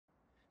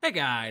Hey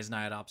guys,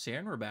 readapt here,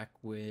 and we're back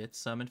with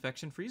some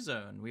infection-free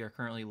zone. We are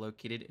currently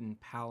located in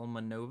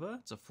Palmanova.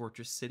 It's a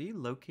fortress city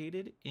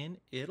located in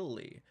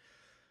Italy.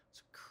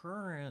 So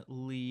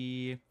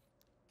currently,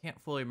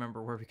 can't fully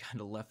remember where we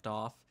kind of left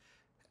off.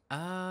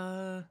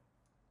 Yeah,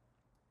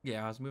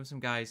 I was moving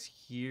some guys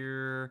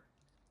here.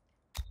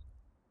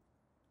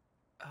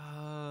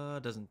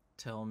 Doesn't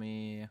tell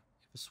me if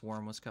a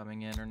swarm was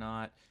coming in or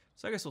not.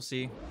 So I guess we'll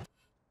see.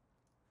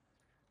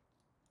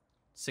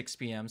 6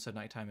 p.m., so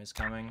nighttime is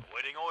coming.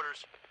 Waiting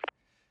orders.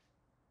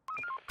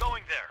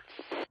 Going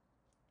there.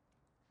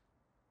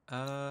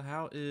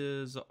 How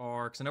is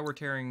our... Because I know we're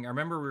tearing... I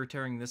remember we were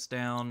tearing this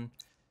down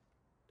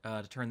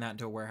to turn that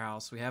into a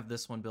warehouse. We have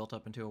this one built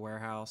up into a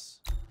warehouse.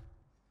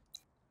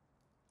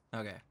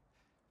 Okay.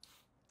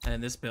 And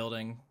in this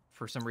building,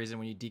 for some reason,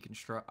 when you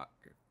deconstruct...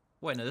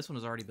 Wait, no, this one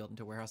was already built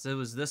into a warehouse. It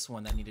was this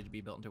one that needed to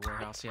be built into a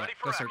warehouse. Yeah,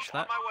 go search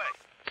that. On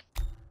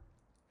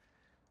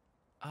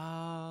my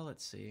way.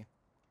 Let's see.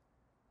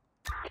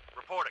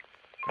 Reporting.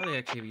 Probably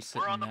actually be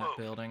sitting in that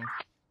building.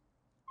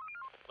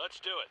 Let's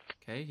do it.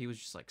 Okay, he was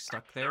just like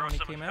stuck there when he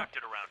came out.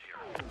 Around here.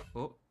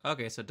 Oh,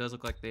 okay, so it does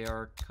look like they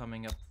are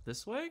coming up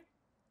this way.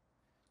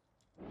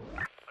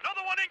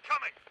 Another one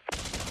incoming.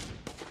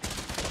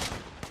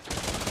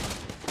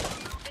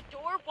 The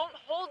door won't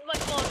hold much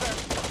longer.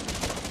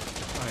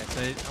 Alright,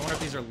 so I wonder if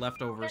these are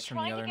leftovers from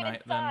the other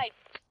night then.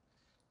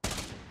 The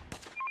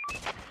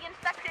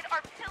infected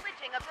are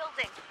pillaging a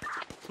building.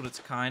 That's what it's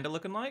kind of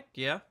looking like,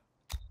 yeah.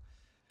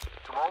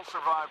 To all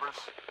survivors,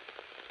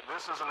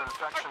 this is an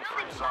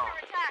infection-free zone.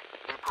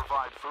 We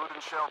provide food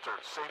and shelter,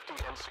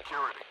 safety and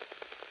security.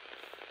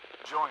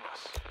 Join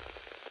us.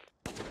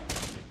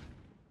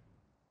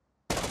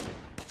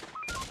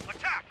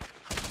 Attack!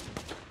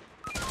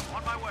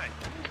 On my way.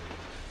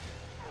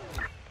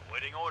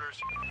 Waiting orders.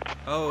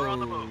 Oh,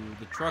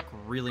 the truck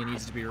really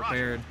needs to be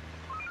repaired.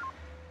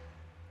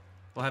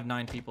 We'll have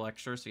 9 people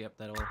extra, so yep,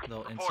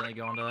 they'll instantly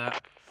go onto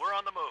that. We're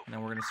on the move. And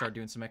then we're gonna start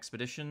doing some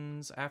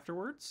expeditions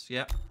afterwards.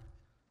 Yep.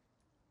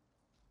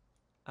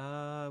 We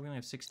only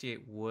have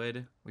 68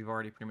 wood. We've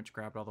already pretty much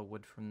grabbed all the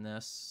wood from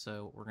this,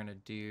 so we're gonna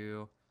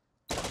do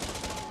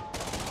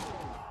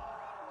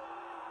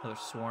another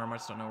swarm. I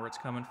just don't know where it's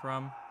coming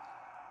from.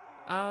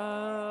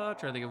 I'm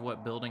trying to think of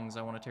what buildings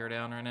I want to tear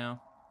down right now.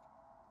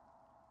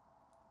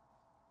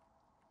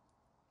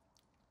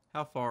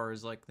 How far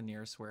is like the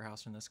nearest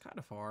warehouse from this? Kind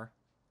of far.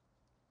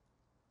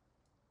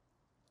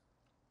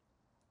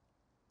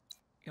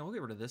 Yeah, we'll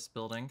get rid of this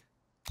building.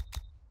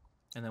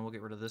 And then we'll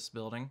get rid of this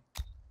building.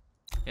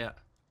 Yeah.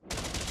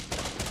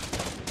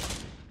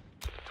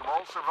 To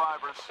all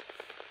survivors,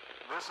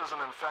 this is an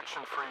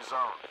infection-free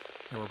zone.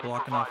 Yeah, we're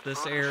blocking off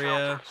this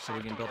area so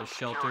we can build a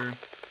shelter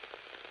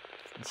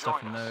and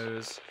stuff in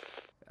those.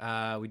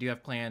 We do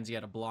have plans, yeah,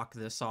 to block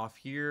this off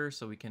here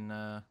so we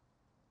can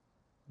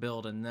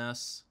build in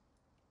this.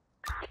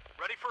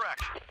 Ready for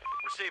action.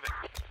 Receiving.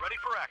 Ready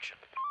for action.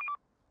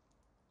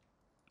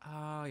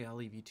 Yeah, I'll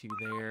leave you two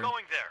there.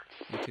 Going there.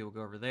 You two will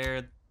go over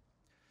there.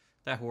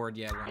 That horde,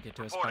 yeah, won't get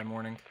to us by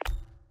morning.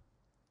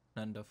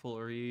 Nothing to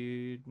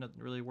nothing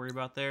to really worry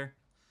about there.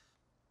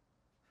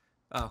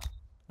 Oh,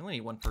 we only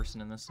need 1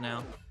 person in this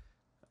now.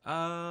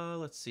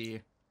 Let's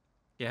see.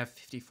 Yeah, I have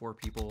 54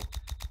 people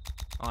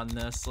on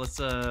this. Let's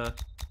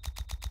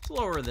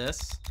lower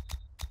this.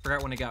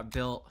 Forgot when it got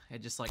built,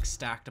 it just like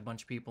stacked a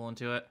bunch of people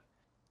into it.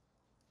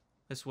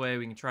 This way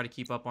we can try to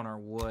keep up on our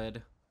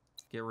wood.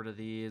 Get rid of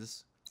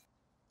these.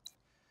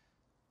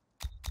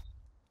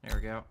 There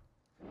we go.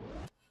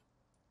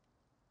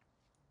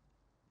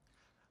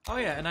 Oh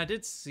yeah, and I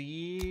did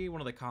see one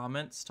of the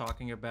comments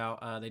talking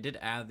about they did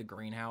add the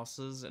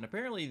greenhouses, and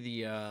apparently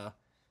the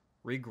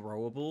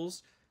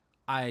regrowables.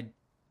 I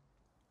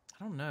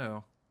don't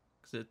know,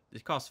 because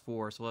it costs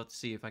 4, so we'll have to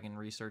see if I can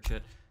research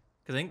it.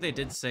 Because I think they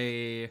did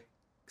say,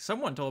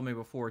 someone told me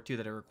before too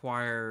that it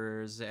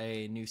requires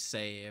a new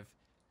save.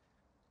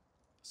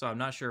 So I'm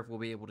not sure if we'll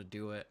be able to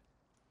do it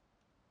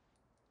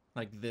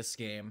like this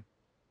game.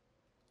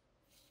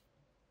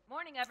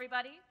 Morning,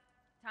 everybody.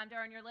 Time to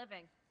earn your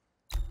living.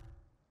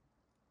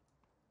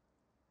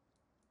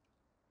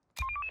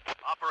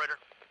 Operator.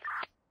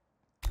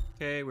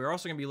 Okay, we're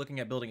also going to be looking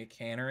at building a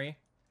cannery.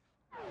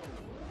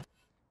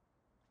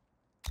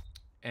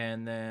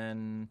 And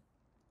then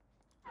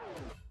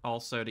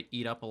also to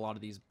eat up a lot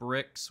of these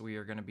bricks, we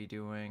are going to be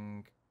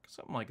doing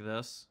something like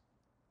this.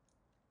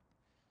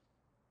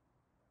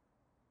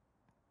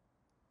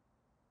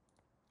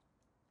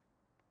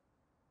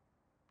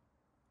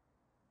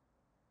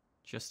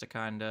 Just to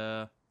kind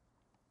of,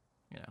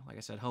 you know, like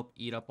I said, help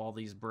eat up all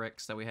these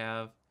bricks that we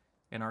have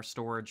in our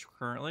storage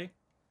currently.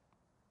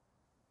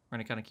 We're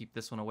going to kind of keep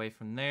this one away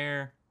from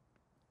there.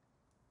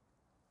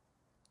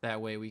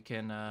 That way we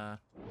can,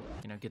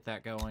 you know, get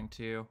that going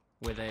too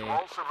with a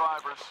all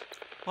survivors,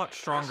 lot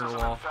stronger this is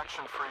wall. An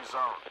infection-free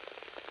zone.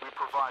 We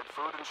provide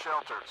food and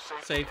shelter,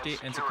 Safety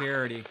and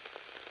security.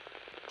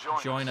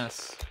 Join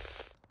us.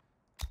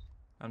 us.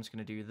 I'm just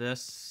going to do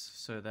this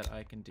so that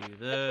I can do The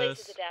place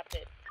this. is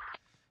adapted.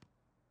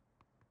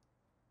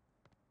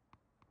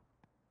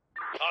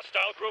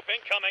 Hostile group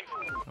incoming.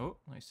 Oh,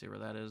 let me see where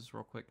that is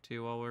real quick,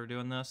 too, while we're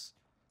doing this.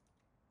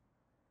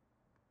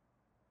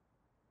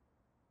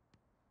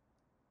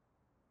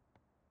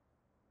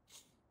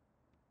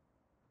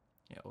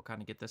 Yeah, we'll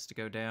kind of get this to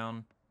go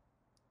down.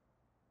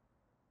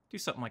 Do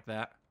something like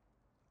that.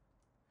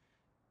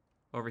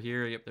 Over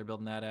here, yep, they're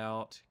building that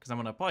out. Because I'm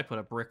going to probably put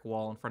a brick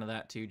wall in front of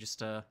that, too, just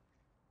to,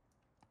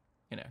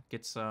 you know,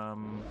 get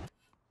some...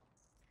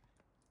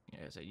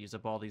 Yeah, so use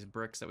up all these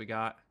bricks that we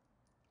got.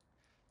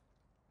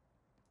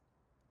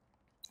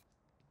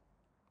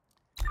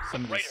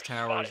 Some of these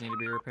towers need to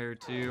be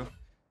repaired, too.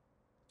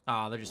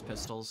 Ah, they're just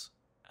pistols.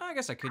 I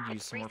guess I could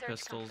use some more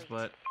pistols,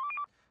 but...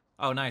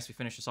 Oh, nice, we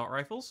finished assault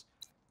rifles.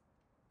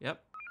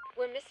 Yep.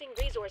 We're missing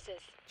resources.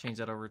 Change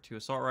that over to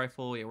assault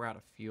rifle. Yeah, we're out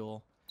of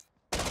fuel.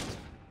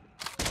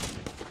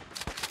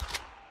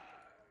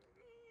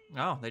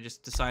 Oh, they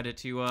just decided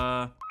to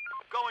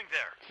Going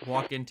there.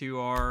 walk into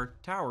our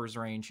towers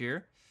range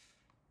here.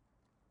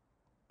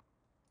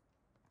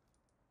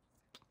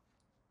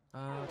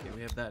 Okay,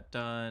 we have that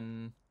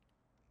done.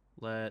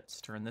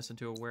 Let's turn this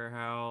into a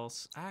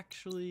warehouse.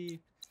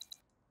 Actually,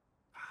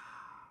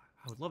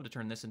 I would love to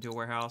turn this into a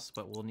warehouse,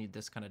 but we'll need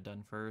this kind of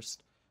done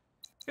first.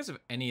 Because if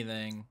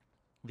anything,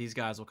 these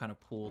guys will kind of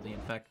pull the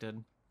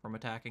infected from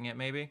attacking it,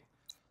 maybe.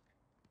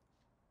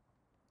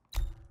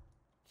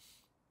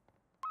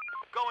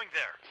 Going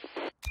there.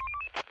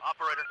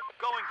 Operator,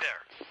 going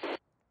there.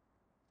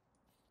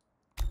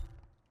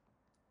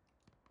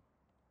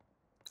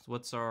 So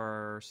what's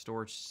our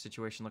storage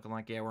situation looking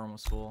like? Yeah, we're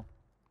almost full.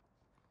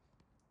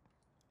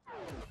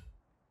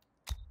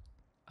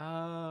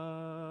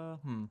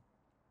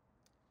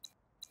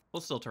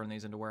 We'll still turn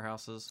these into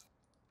warehouses.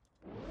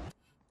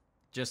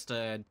 Just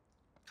to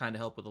kind of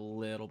help with a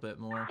little bit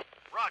more.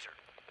 Roger.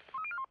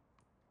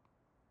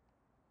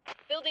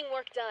 Building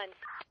work done.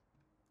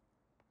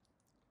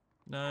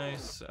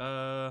 Nice.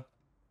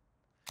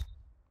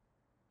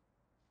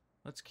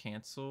 Let's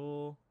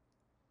cancel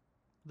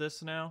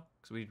this now,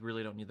 because we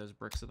really don't need those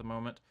bricks at the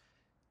moment.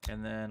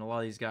 And then a lot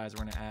of these guys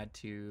we're going to add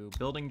to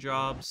building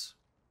jobs.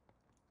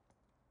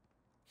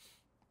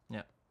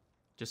 Yeah,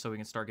 just so we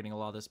can start getting a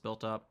lot of this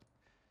built up.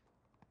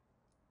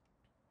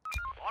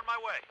 On my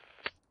way.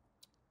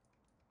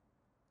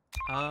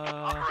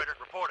 Operator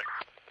reporting.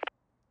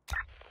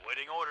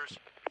 Awaiting orders.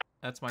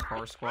 That's my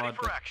car squad,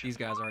 but these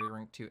guys are already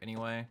ranked 2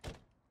 anyway.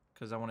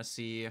 Because I want to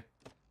see...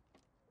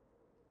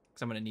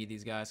 Because I'm going to need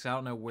these guys. Because I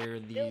don't know where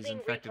these Building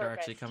infected are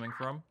actually repurposed. coming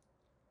from.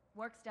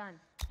 Work's done.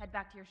 Head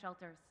back to your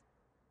shelters.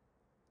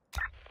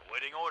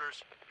 Awaiting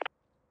orders.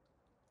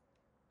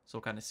 So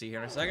we'll kind of see here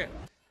in a second.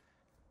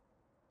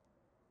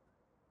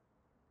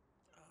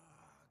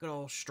 Good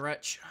old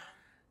stretch.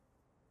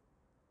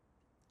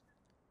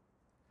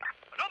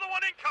 Another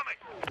one incoming.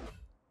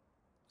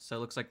 So it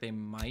looks like they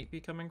might be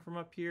coming from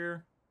up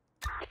here.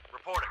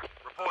 Reporting.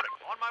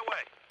 On my way.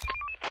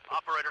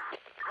 Operator.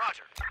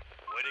 Roger.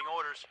 Awaiting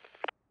orders.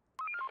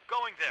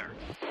 Going there.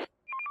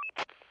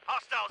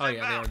 Hostiles Oh yeah, they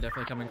are inbound.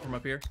 definitely coming from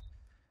up here.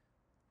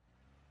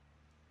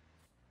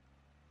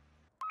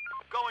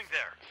 Going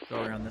there.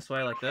 Go around this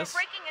way like They're this.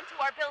 breaking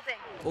into our building.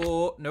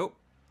 Oh, nope.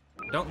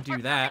 Don't do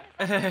that.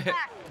 They're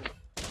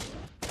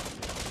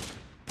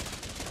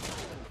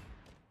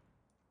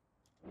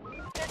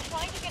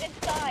trying to get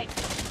inside.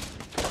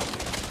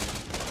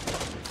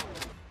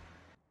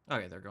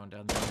 Okay, they're going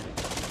down there.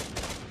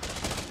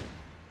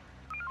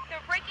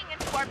 They're breaking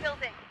into our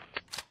building.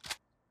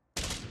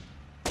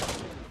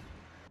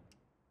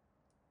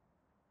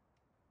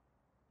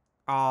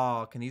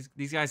 Oh, can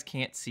these guys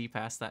can't see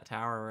past that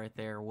tower right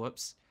there.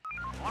 Whoops.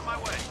 On my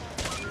way.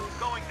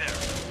 Going there.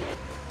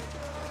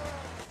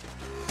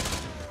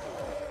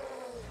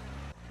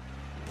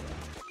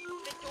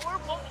 The door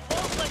won't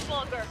hold much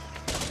longer.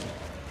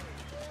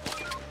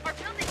 Our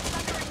building's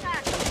under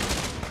attack.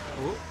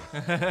 Ooh.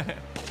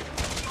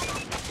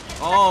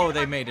 Oh,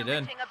 they made it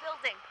in. A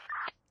building.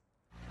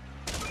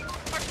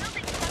 Our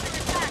building's under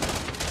attack.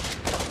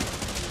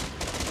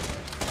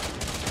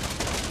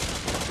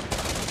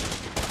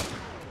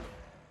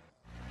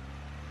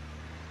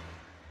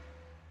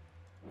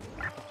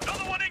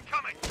 Another one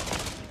incoming.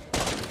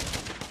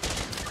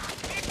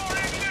 Need more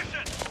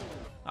ammunition.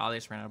 Oh, they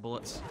just ran out of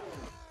bullets.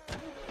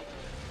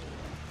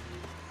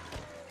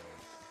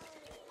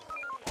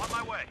 On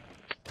my way.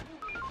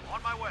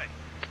 On my way.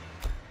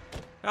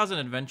 That was an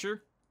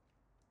adventure.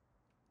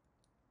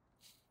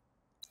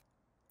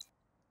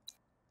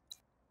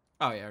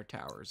 Oh yeah, our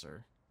towers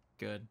are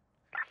good.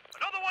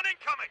 Another one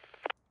incoming.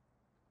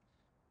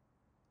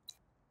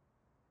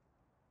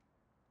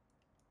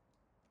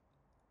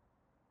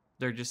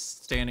 They're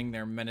just standing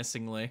there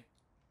menacingly.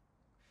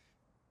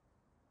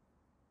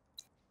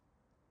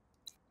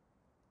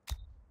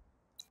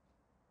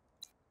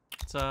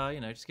 So, you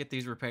know, just get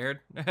these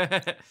repaired.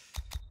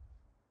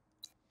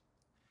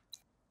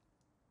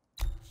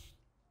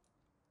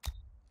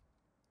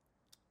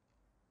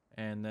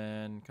 And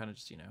then kind of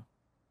just, you know,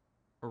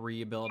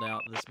 rebuild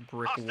out this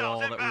brick wall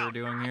that we were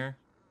doing here.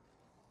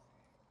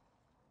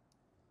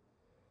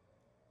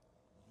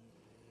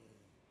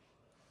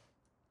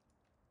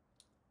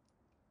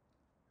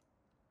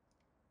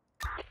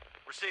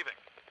 Receiving.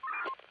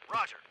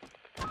 Roger.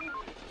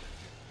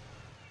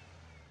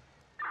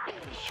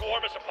 The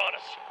swarm is upon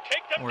us.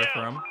 Take them Where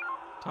down. from?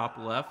 Top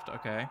left.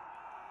 Okay.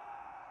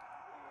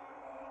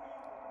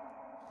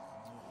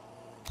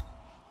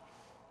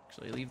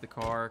 Actually, leave the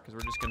car because we're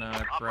just gonna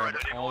grab Operator,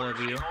 any all orders,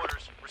 of you. any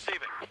orders.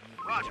 Receiving.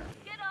 Roger.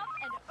 Get up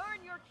and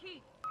earn your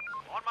keep.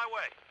 On my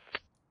way.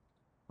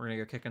 We're gonna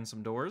go kick in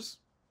some doors.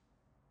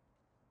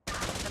 The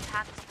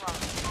path is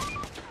blocked.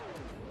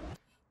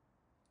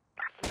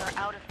 We are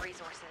out of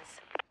resources.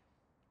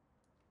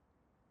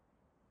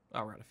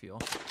 Oh, we're out of fuel.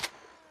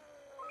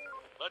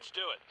 Let's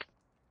do it.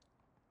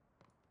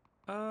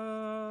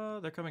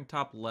 They're coming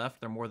top left.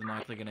 They're more than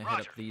likely gonna hit up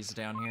Roger. these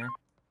down here.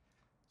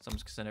 So I'm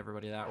just gonna send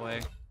everybody that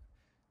way.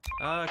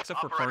 Except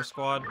for Operator. car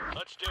squad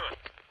Let's do it.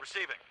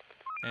 Receiving.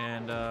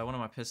 and one of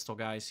my pistol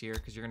guys here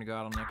because you're gonna go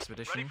out on an Ready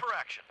expedition. for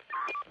action.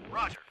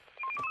 Roger.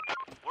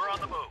 We're on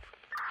the move.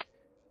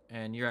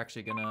 And you're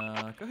actually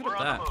gonna go ahead We're with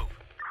on that. the move.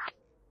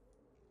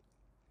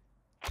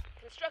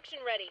 Construction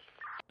ready.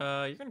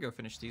 You're gonna go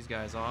finish these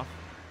guys off.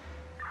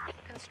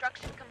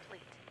 Construction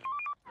complete.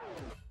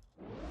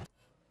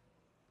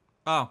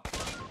 Oh,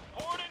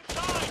 Horde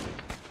inside.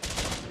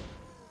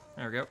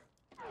 there we go.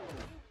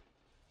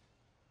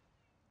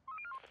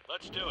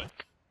 Let's do it.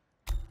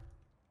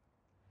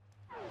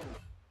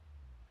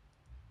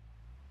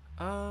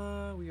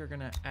 We are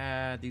gonna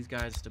add these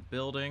guys to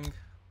building.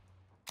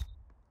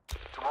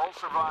 To all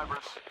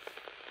survivors,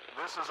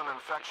 this is an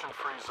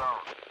infection-free zone.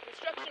 We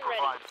Construction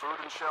provide ready. food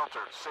and shelter,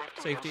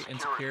 Safety and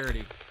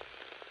security.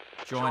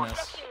 Join us.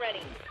 Construction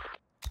ready.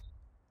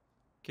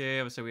 Okay,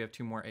 I would say we have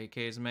 2 more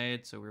AKs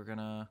made, so we're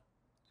gonna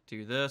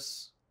do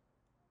this.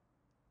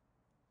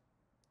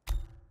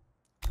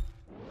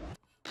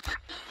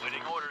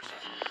 Waiting orders.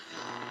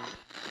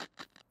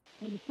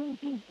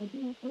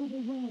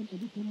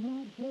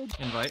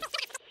 Invite.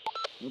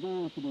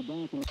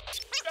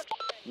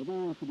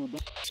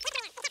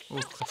 Oh,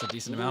 that's a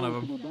decent amount of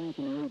them.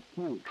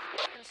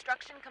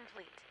 Construction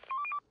complete.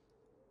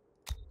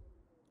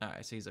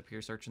 Alright, so he's up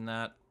here searching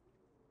that.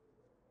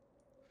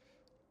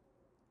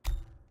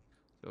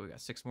 So we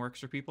got 6 more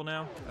extra people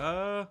now.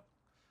 Oh,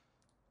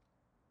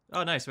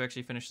 nice. We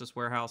actually finished this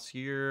warehouse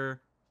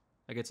here.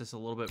 That gets us a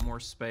little bit more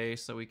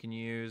space that we can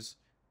use.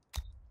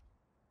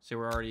 So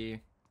we're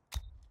already,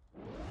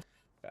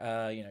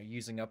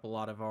 using up a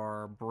lot of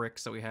our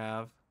bricks that we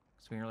have.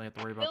 So we don't really have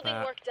to worry about Building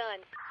that. work done.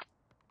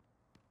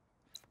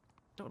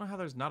 Don't know how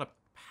there's not a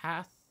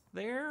path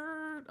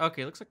there.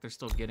 Okay, looks like they're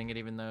still getting it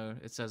even though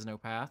it says no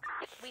path.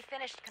 We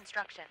finished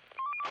construction.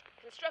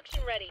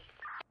 Construction ready.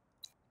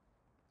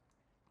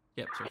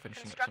 Yep, so we're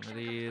finishing up some Construction of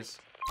these.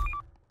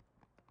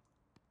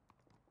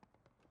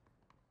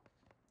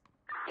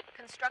 complete.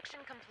 Construction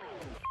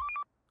complete.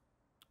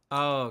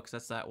 Oh, because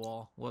that's that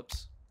wall.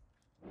 Whoops.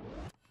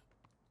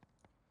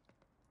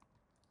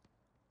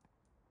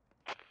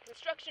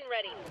 Construction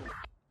ready.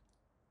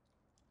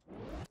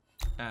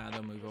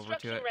 They'll move over to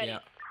Construction it. ready. Yeah.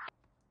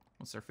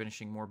 Once they're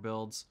finishing more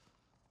builds.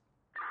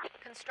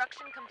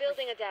 Construction complete.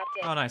 Building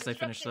adapted. Oh, nice. They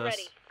finished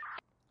Construction this.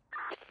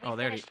 ready. Oh,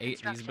 they already finished ate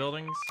these construction.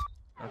 buildings.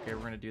 Okay,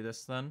 we're gonna do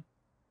this then.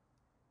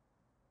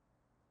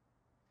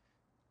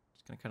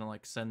 Just gonna kind of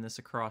like send this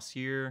across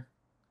here.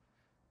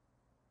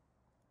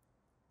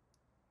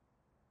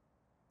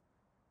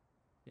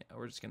 Yeah,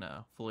 we're just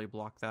gonna fully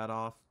block that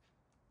off.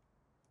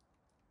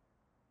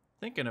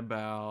 Thinking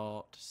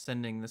about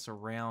sending this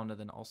around and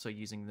then also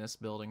using this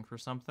building for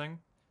something.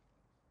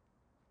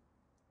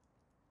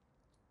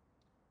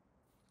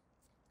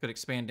 Could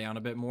expand down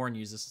a bit more and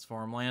use this as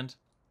farmland.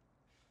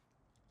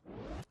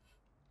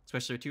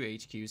 Especially with 2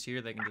 HQs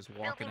here, they can just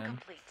walk Building it in.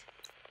 complete.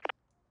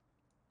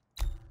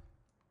 Okay,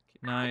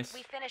 nice.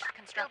 We finished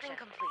construction. Building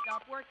complete.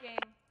 Stop working.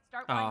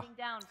 Start Ah. winding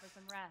down for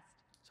some rest.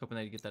 I was hoping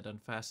they'd get that done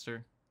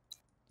faster.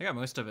 They got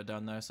most of it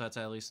done though, so that's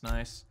at least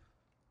nice.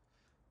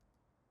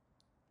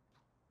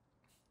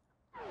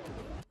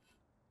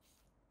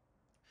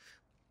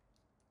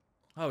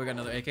 Oh, we got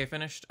another AK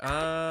finished.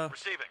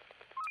 Receiving.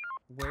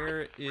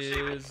 Where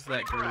Receiving. is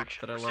Ready that for group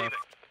action. that I Receiving.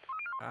 left?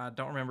 I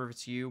don't remember if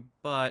it's you,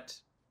 but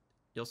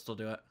you'll still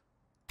do it.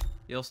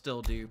 You'll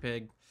still do,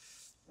 pig.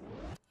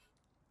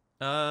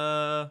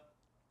 That'll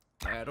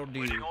do,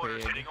 Waiting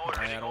orders. pig. Waiting orders.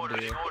 Waiting That'll orders.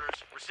 do. Waiting orders.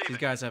 These Receiving.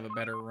 guys have a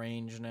better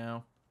range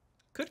now.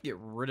 Could get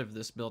rid of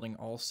this building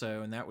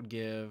also, and that would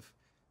give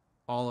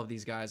all of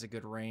these guys a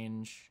good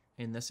range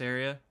in this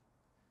area.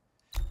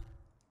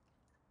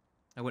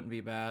 That wouldn't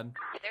be bad.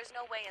 There's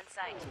no way in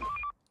sight.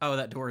 Oh,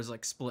 that door is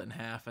like split in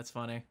half. That's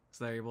funny.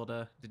 So they're able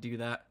to do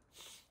that.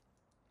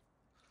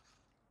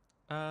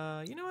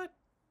 You know what?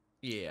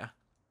 Yeah.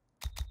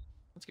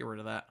 Let's get rid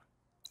of that.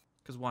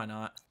 Because why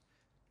not?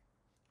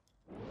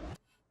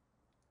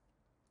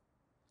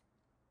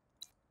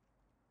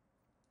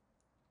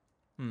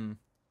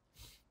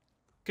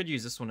 Could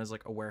use this one as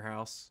like a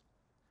warehouse.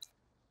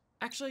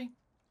 Actually,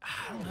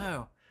 I don't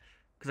know.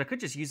 Because I could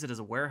just use it as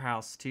a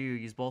warehouse too.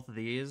 Use both of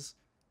these.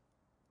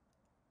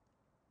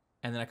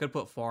 And then I could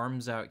put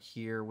farms out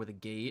here with a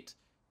gate.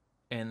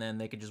 And then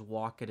they could just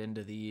walk it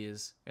into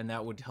these. And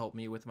that would help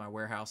me with my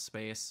warehouse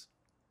space.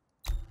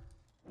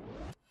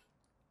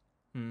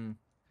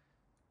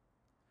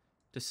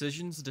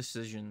 Decisions.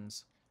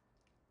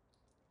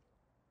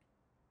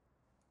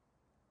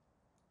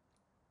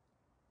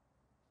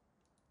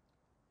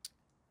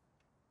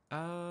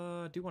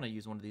 I do want to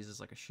use one of these as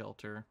like a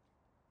shelter.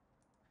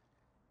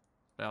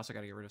 But I also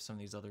got to get rid of some of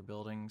these other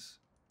buildings.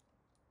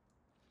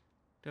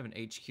 I have an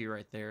HQ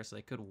right there, so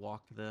they could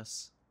walk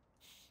this.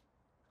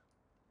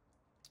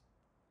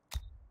 You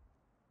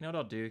know what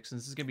I'll do,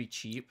 since this is going to be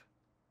cheap.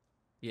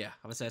 Yeah,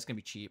 I would say it's going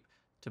to be cheap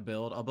to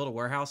build. I'll build a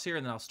warehouse here,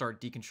 and then I'll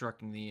start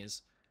deconstructing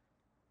these.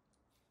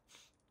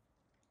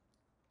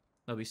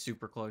 They'll be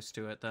super close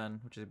to it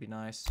then, which would be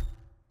nice.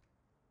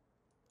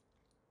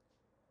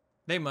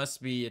 They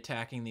must be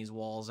attacking these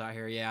walls out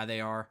here. Yeah, they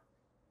are.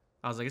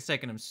 I was like, it's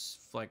taking them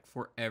like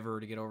forever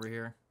to get over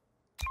here.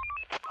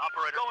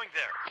 Operator going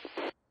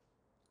there.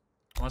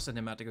 I want to send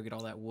him out to go get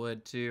all that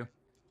wood too.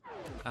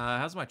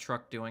 How's my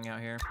truck doing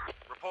out here?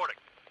 Reporting.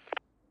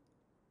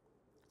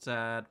 It's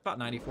at about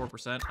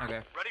 94%. Okay.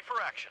 Ready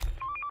for action.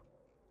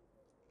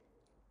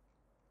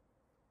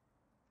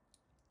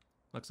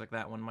 Looks like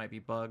that one might be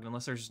bugged,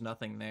 unless there's just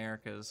nothing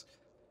there, because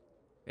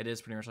it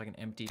is pretty much like an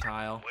empty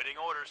tile. Waiting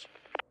orders.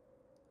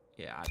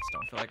 Yeah, I just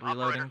don't feel like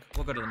reloading. Operator.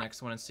 We'll go to the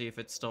next one and see if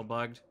it's still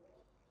bugged.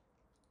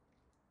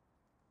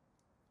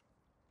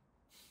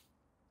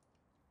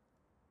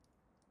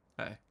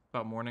 Okay,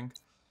 about morning.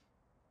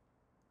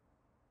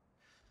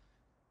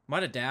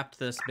 Might adapt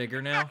this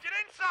bigger now. Get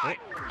inside.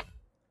 Oh.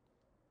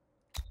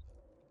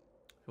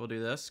 We'll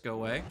do this. Go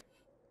away.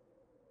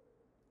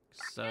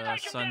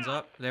 Sun's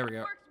up. There we go.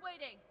 Work's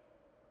waiting.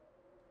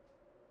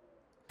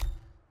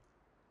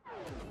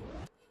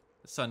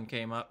 The sun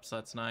came up, so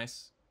that's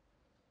nice.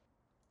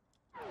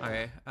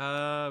 Okay,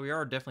 we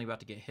are definitely about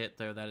to get hit,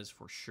 though, that is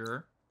for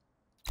sure.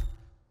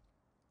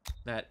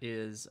 That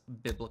is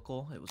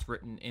biblical. It was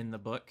written in the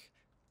book.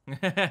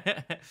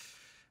 That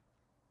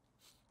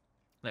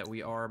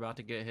we are about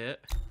to get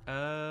hit.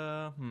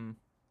 Trying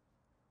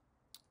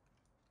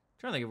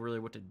to think of really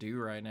what to do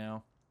right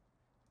now.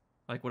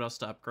 Like, what else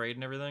to upgrade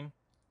and everything.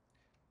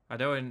 I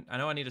know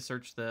I need to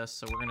search this,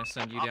 so we're gonna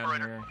send you down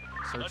Operator, here.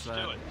 Search let's that.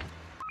 do it.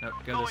 Nope,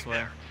 go Going this way.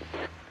 there.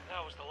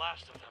 That was the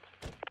last of them.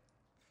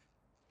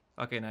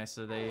 Okay, nice.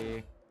 So they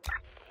Waiting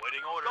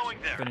orders.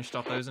 Going there. finished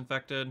off those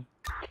infected.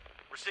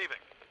 Receiving.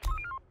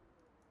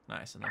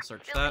 Nice, and they'll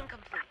search Building that.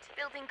 complete.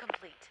 Building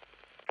complete.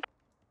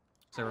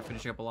 So we're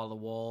finishing up a lot of the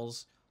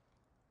walls.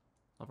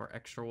 Of our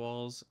extra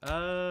walls.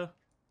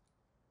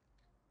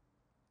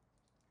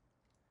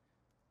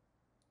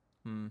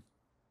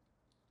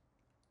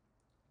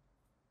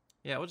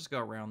 Yeah, we'll just go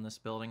around this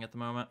building at the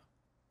moment.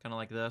 Kind of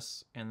like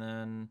this. And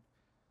then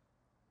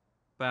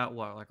about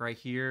what? Like right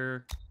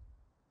here.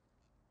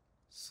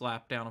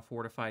 Slap down a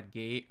fortified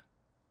gate.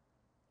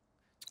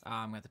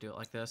 I'm going to have to do it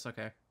like this.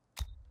 Okay.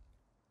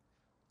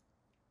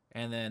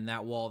 And then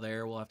that wall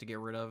there we'll have to get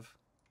rid of.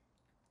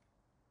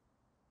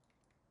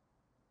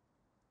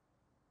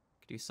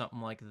 Could do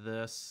something like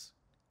this.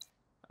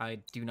 I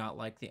do not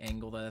like the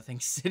angle that that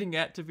thing's sitting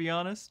at, to be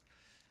honest.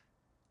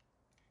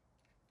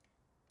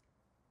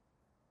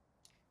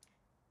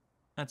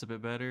 That's a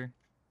bit better.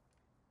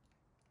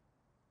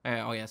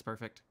 Oh, yeah, it's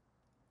perfect.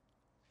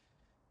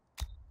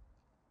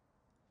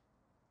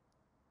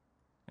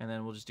 And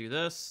then we'll just do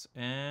this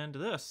and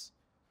this.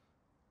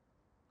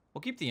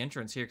 We'll keep the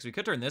entrance here, because we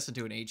could turn this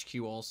into an HQ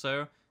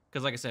also.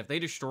 Because like I said, if they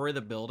destroy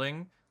the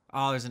building...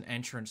 Oh, there's an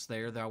entrance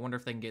there, though. I wonder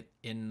if they can get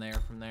in there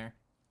from there.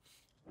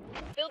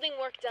 Building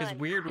work It's done.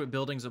 weird with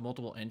buildings with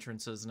multiple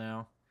entrances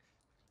now.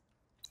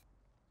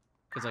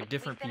 Because, like,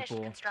 different finished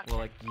people construction. will,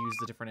 like, use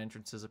the different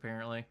entrances,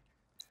 apparently.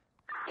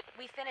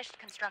 We finished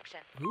construction.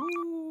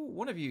 Ooh,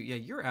 one of you... Yeah,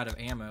 you're out of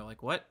ammo.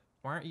 Like, what?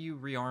 Why aren't you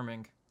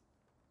rearming?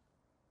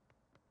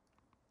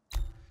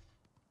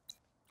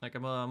 Like,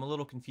 I'm a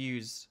little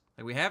confused.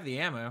 Like, we have the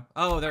ammo.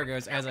 Oh, there it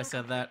goes, as I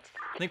said that.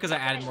 I think because I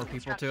added more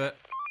people to it.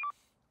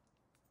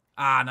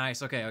 Ah,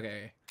 nice. Okay,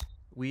 okay.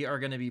 We are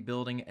going to be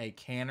building a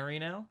cannery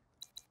now.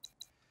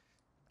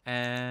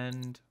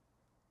 And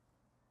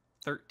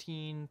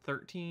 13,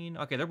 13.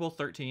 Okay, they're both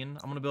 13.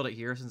 I'm going to build it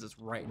here since it's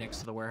right next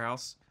to the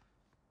warehouse.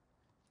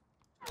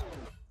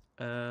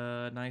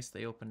 Nice.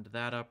 They opened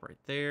that up right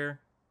there.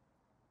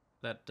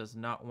 That does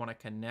not want to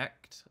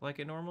connect like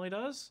it normally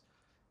does.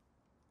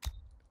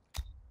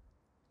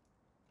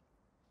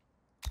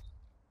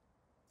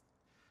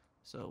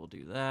 So we'll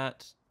do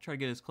that. Try to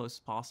get as close as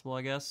possible,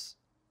 I guess.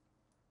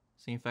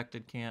 So the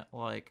infected can't,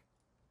 like,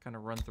 kind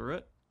of run through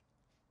it.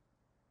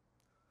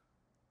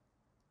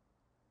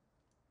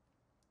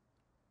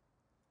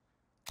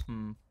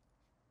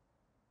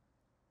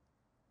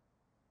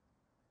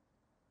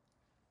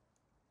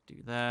 Do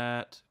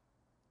that.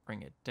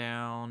 Bring it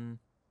down.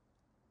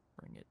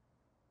 Bring it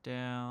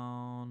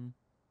down.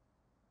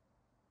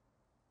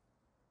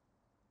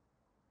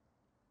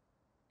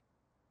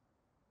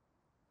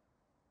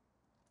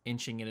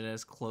 Inching it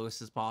as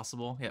close as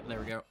possible. Yep, there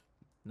we go.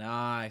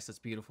 Nice. That's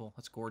beautiful.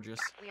 That's gorgeous.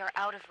 We are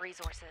out of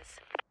resources.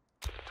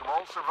 To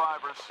all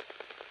survivors,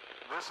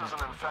 this is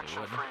an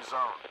infection-free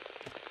zone.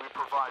 We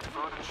provide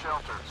food and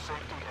shelter,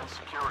 safety and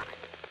security.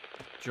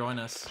 Join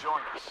us.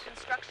 Join us.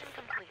 Construction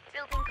complete.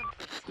 Building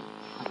complete.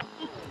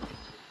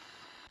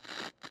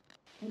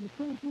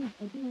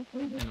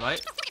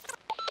 Invite.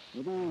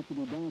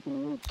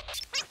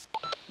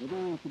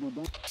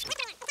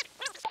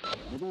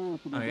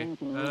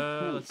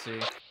 Okay, let's see.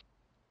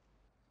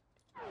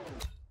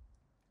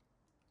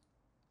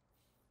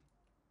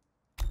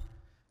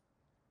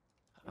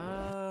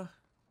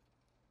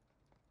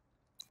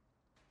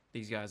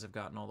 These guys have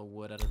gotten all the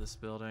wood out of this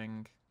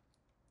building.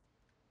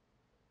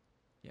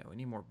 Yeah, we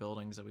need more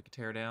buildings that we could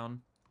tear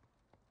down.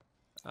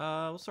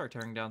 We'll start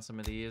tearing down some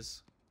of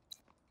these.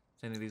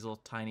 Any of these little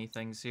tiny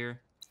things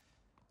here.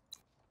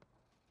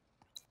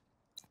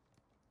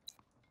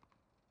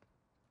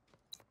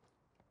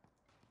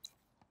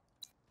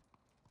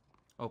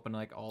 Open,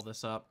 like, all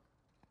this up.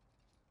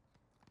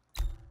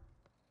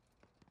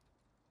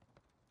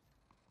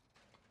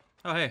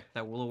 Oh, hey,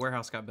 that little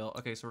warehouse got built.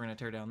 Okay, so we're gonna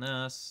tear down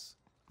this,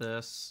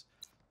 this,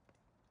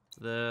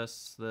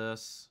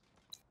 this.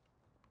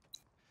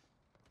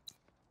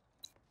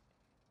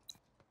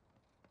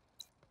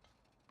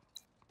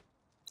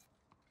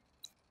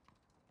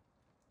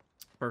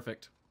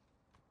 Perfect.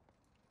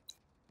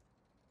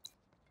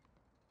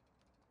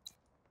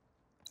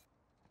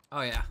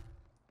 Oh, yeah.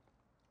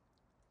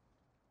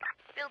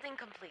 Building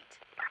complete.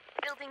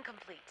 Building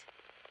complete.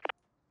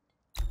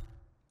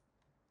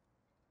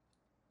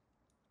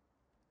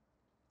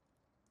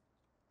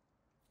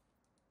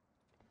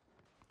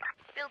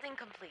 Building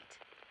complete.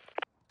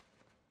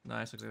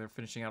 Nice. Looks like they're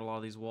finishing out a lot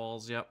of these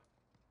walls. Yep.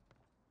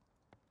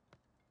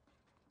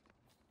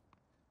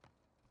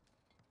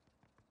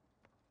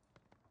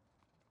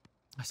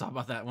 I saw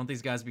about that. Won't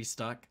these guys be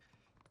stuck?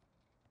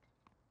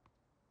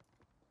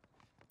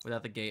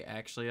 Without the gate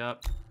actually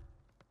up?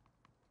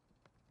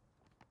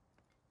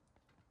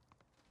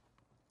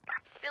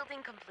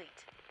 Building complete.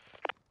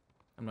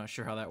 I'm not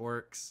sure how that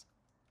works.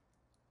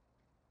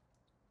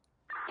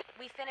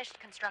 We finished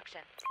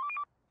construction.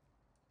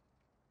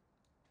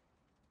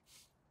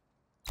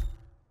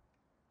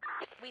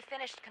 We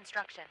finished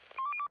construction.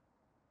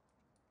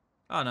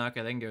 Oh, no.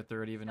 Okay, they can go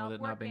through it even Stop with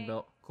it not being working.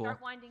 built. Cool.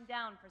 Start winding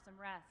down for some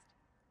rest.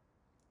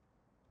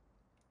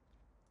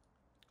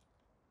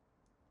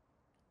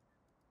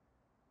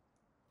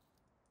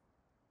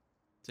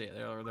 So yeah,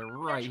 they're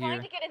right Trying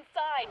here. to get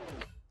inside.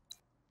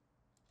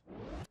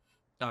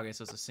 Okay,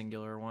 so it's a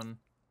singular one.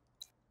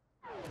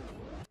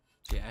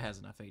 Yeah, it has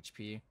enough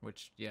HP,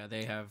 which, yeah,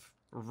 they have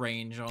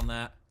range on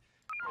that.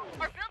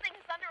 Our building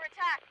is under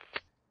attack.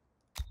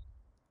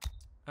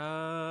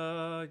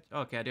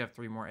 Okay, I do have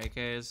 3 more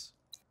AKs.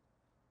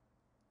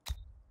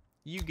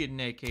 You get an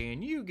AK,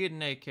 and you get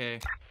an AK.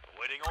 Awaiting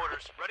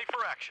orders. Ready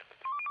for action.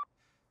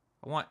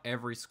 I want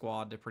every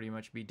squad to pretty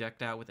much be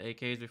decked out with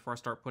AKs before I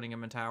start putting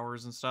them in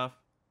towers and stuff.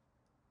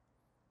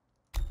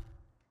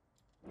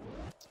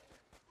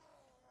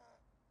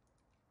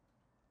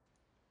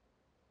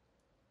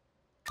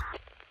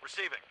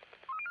 Receiving.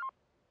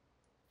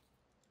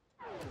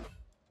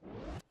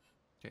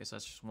 Okay, so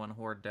that's just one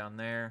horde down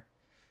there.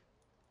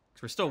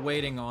 'Cause we're still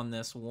waiting on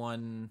this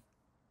one,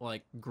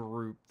 like,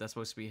 group that's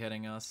supposed to be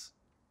hitting us.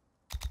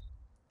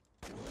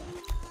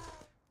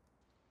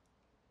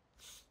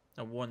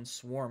 That one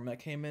swarm that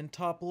came in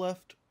top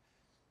left.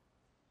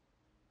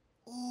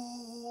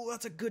 Ooh,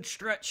 that's a good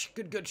stretch.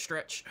 Good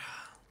stretch.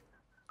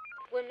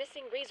 We're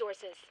missing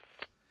resources.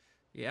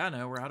 Yeah, I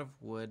know. We're out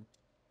of wood.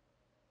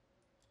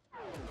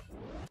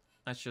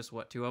 That's just,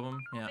 what, 2 of them?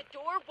 Yeah. The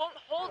door won't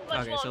hold much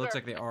Okay, longer. so it looks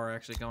like they are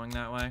actually going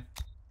that way.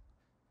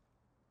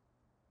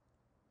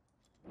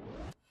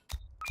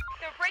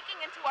 They're breaking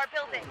into our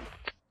building.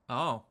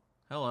 Oh,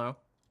 hello.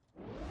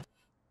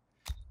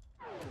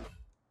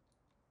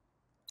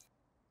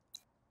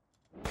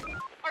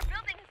 Our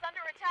building is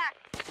under attack.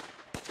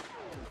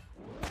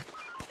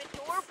 The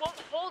door won't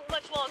hold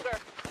much longer.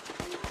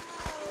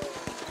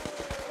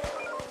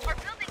 Our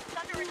building is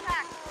under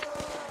attack.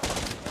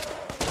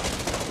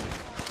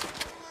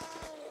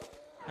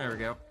 There we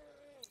go.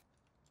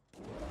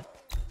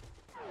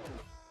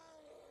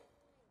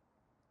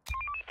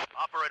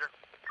 Operator,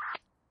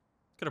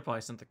 Could have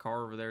probably sent the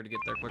car over there to get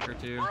there quicker,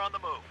 too. we're on the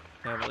move.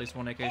 To have at least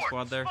one AK Fort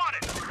squad there.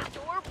 spotted. The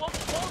door won't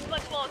hold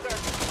much longer.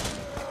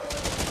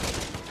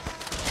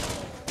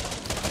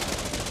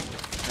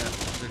 Yeah,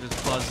 they're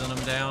just buzzing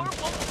them down. The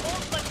door won't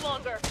hold much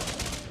longer.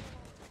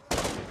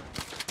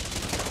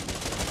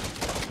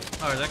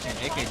 Oh, there's actually an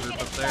Trying AK to group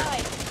get up there.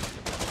 inside.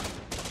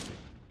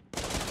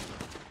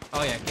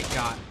 Oh yeah, get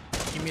got.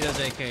 Give me those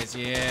AKs,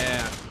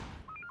 yeah.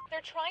 They're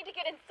trying to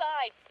get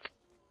inside.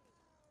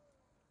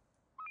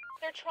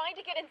 They're trying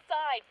to get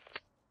inside.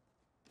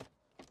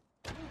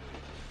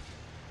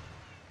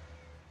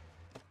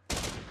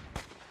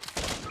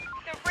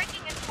 They're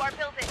breaking into our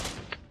building.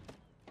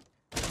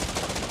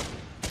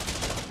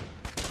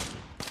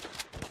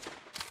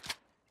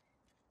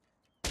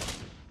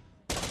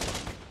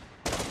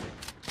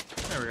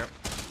 There we go.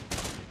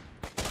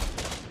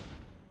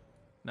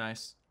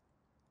 Nice.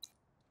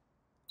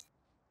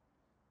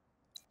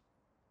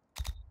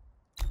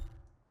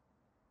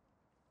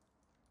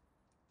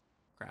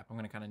 Crap, I'm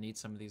gonna kind of need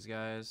some of these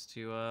guys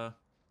to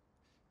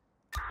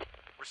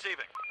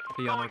Receiving.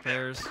 Be on Going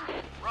there. repairs.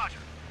 Roger.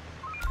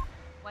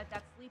 Wipe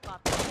that sleep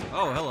off.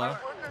 Oh, hello. Our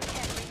worker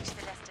can't reach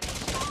the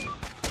destination.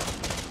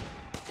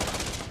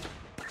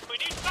 We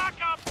need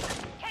backup.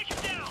 Take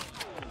him down.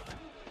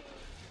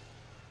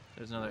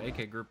 There's another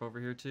AK group over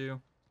here too.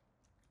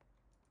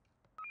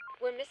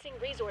 We're missing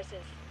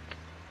resources.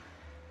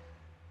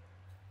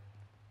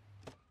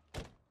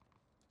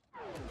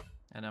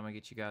 And I'm gonna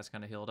get you guys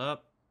kind of healed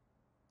up.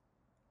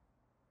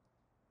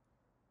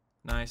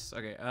 Nice.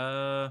 Okay.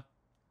 I'm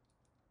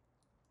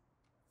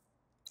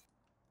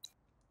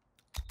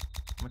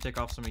gonna take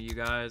off some of you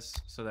guys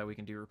so that we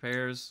can do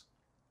repairs.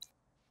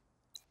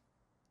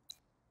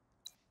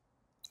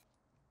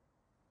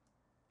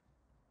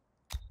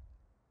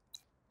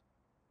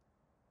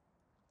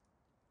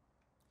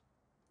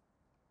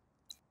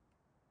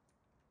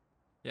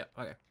 Yep.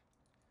 Okay.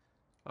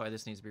 Oh,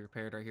 this needs to be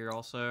repaired right here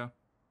also.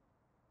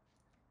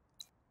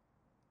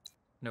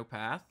 No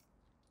path.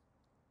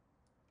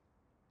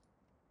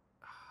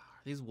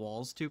 Are these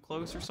walls too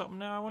close or something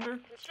now, I wonder?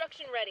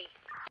 Construction ready.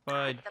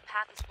 But The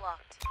path is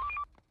blocked.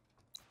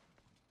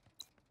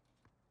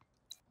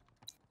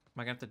 am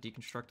I gonna have to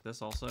deconstruct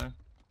this also?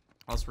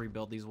 I'll just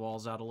rebuild these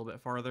walls out a little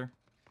bit farther.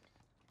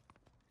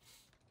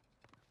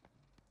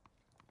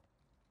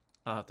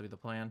 That'll have to be the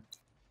plan.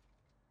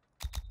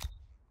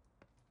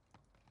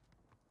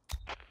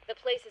 The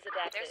place is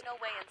adapted. There's no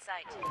way in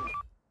sight.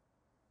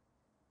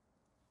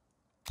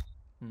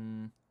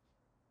 Hmm.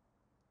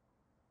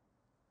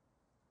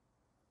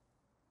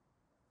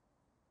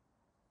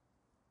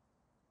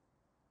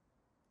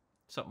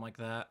 Something like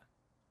that.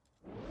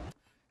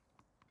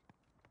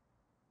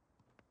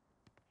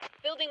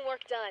 Building work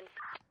done.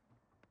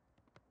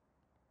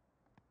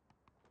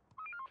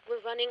 We're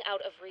running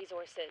out of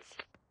resources.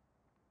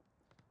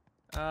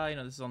 You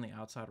know, this is on the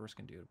outside. We're just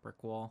gonna do a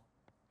brick wall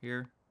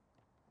here.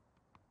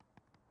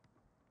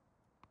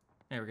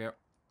 There we go.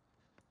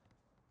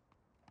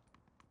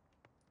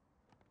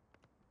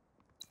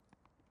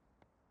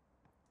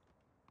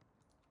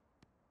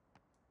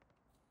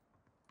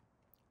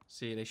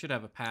 See, they should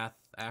have a path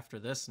after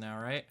this now,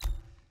 right?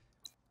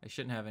 They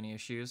shouldn't have any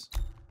issues.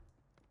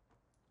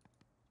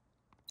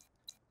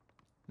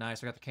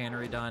 Nice, we got the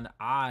cannery done.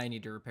 I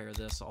need to repair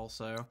this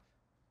also.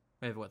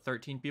 We have, what,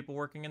 13 people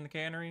working in the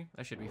cannery?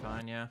 That should be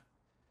fine, yeah.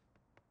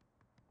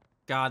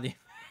 God, the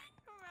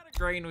amount of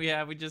grain we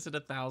have, we just hit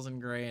 1,000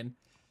 grain.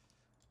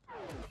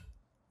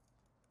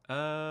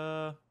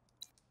 Bunch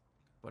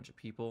of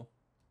people.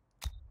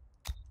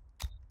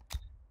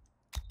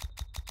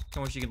 I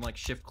wish you can, like,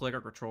 shift click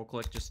or control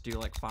click, just do,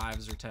 like,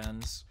 5s or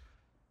 10s.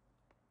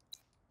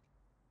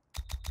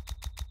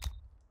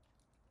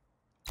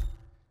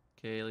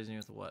 Okay, leaves me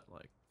with, what,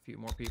 like, a few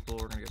more people.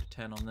 We're gonna go to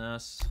 10 on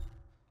this.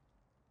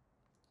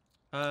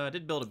 I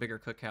did build a bigger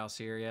cookhouse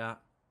here, yeah.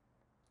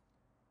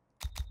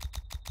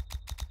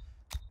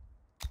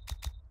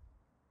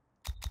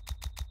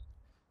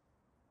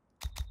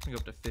 I'm gonna go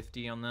up to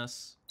 50 on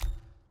this.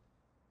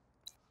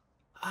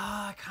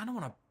 I kind of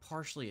want to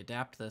partially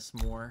adapt this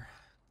more.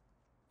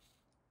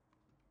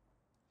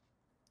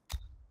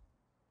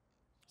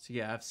 So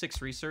yeah, I have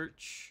 6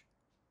 research.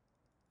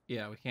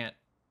 Yeah, we can't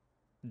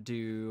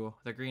do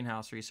the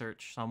greenhouse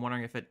research. So I'm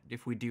wondering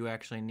if we do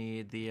actually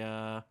need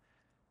the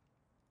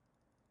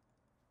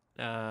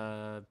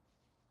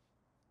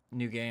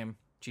new game.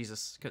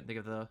 Jesus, couldn't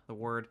think of the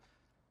word.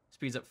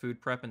 Speeds up food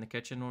prep in the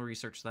kitchen. We'll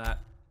research that.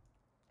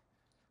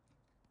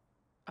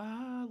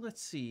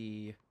 Let's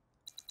see.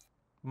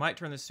 Might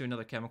turn this to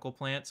another chemical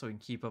plant so we can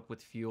keep up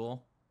with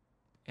fuel.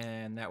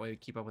 And that way we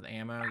keep up with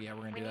ammo. Yeah,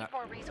 we're gonna do that. We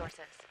need more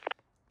resources.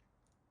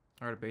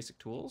 Alright, basic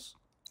tools.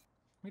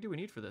 How many do we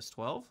need for this?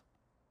 12?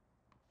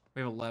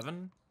 We have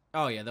 11?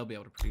 Oh yeah, they'll be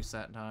able to produce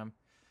that in time.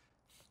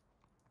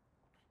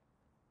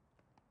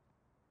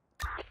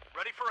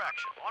 Ready for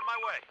action. On my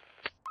way.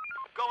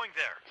 Going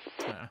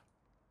there. Yeah.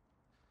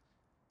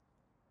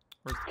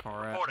 Where's the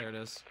car at? There it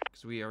is.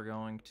 Because we are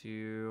going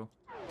to...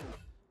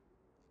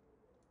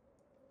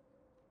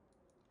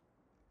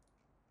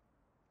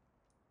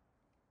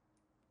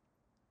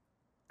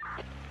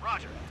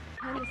 Roger.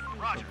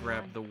 Roger.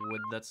 grab the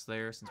wood that's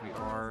there since we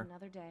are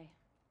Another day.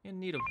 in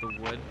need of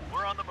the wood.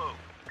 We're on the move.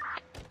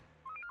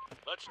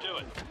 Let's do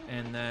it.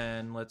 And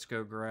then let's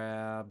go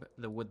grab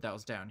the wood that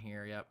was down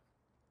here. Yep.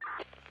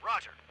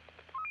 Roger.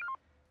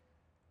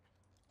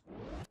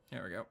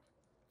 There we go.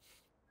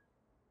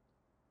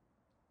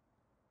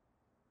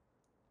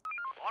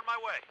 On my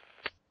way.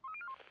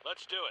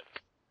 Let's do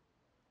it.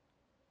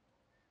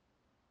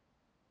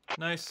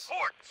 Nice.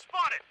 Horde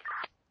spotted.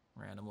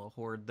 Random little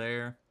horde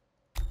there.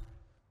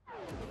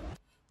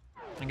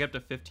 I get up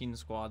to 15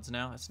 squads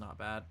now. That's not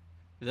bad.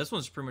 This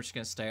one's pretty much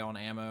going to stay on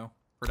ammo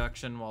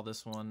production while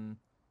this one...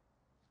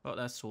 Oh,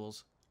 that's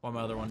tools. While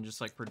my other one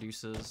just, like,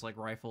 produces, like,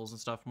 rifles and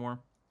stuff more.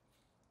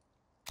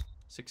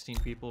 16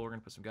 people. We're going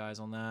to put some guys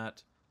on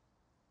that.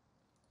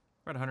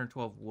 We're at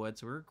 112 wood,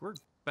 so we're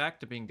back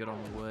to being good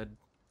on wood.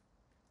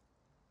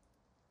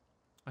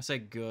 I say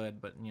good,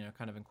 but, you know,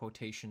 kind of in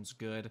quotations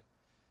good.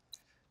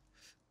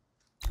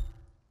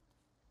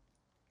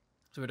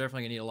 So we're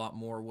definitely going to need a lot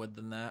more wood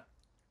than that.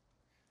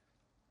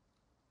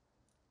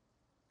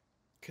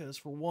 Because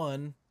for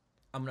one,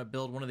 I'm going to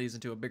build one of these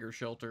into a bigger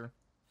shelter.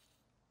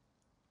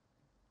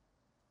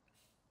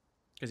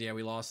 Because, yeah,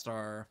 we lost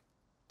our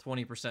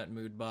 20%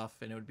 mood buff,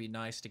 and it would be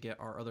nice to get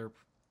our other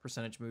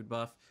percentage mood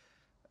buff.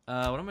 What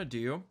I'm going to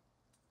do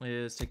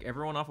is take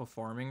everyone off of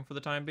farming for the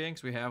time being,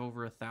 because we have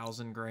over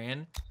 1,000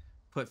 grand.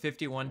 Put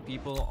 51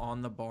 people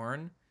on the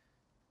barn,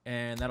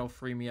 and that'll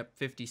free me up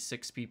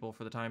 56 people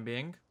for the time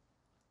being.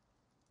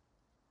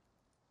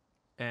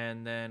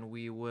 And then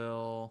we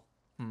will...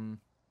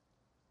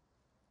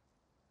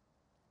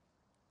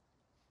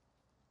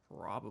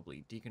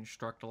 probably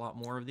deconstruct a lot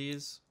more of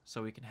these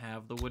so we can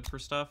have the wood for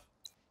stuff.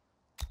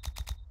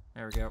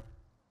 There we go.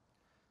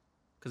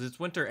 Because it's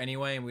winter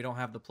anyway, and we don't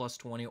have the plus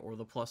 20 or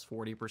the plus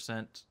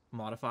 40%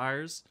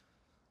 modifiers.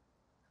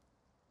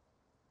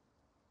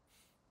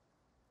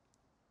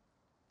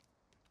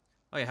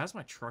 Oh yeah, how's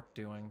my truck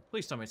doing?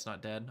 Please tell me it's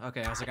not dead.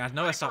 Okay, I was like, I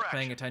know I stopped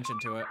paying attention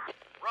to it.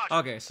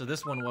 Okay, so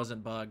this one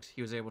wasn't bugged.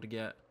 He was able to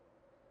get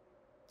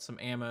some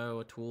ammo,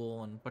 a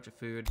tool, and a bunch of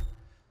food.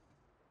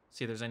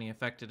 See if there's any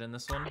affected in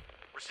this one.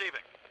 Receiving.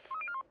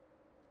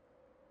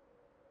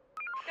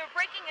 They're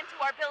breaking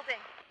into our building.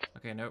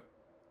 Okay, nope.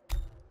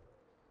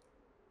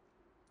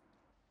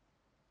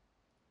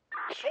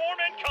 Swarm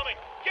incoming.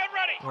 Get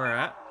ready. Where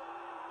at?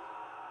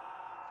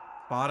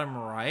 Bottom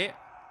right?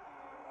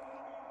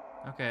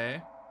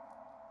 Okay.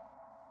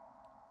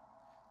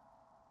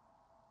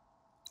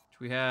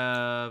 We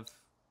have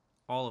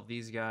all of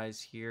these guys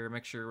here.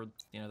 Make sure,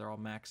 you know, they're all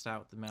maxed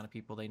out with the amount of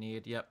people they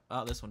need. Yep.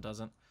 Oh, this one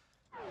doesn't.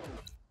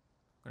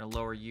 I'm gonna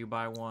lower you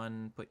by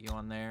one, put you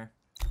on there.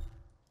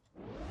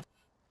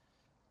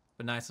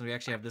 But nice, and we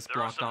actually have this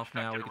blocked off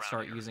now. We can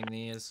start using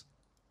these.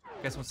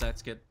 I guess once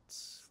that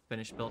gets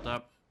finished built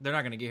up. They're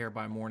not gonna get here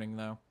by morning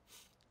though.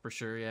 For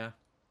sure, yeah.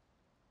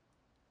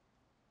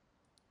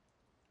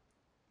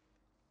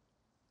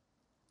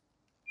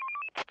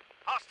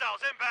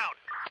 Hostiles inbound.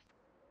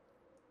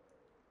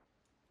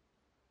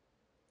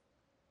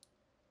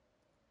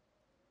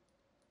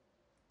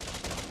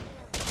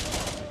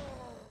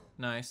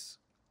 Nice.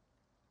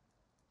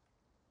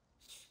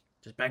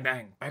 Just bang,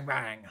 bang, bang,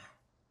 bang.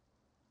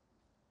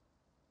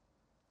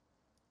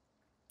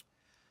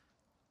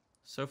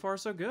 So far,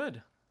 so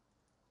good.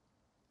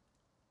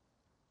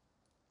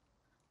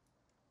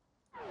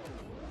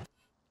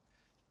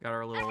 Got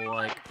our little,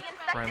 like,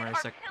 primary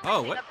sec...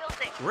 Oh, what?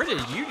 Where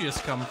did you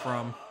just come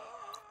from?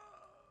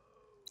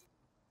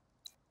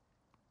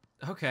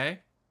 Okay.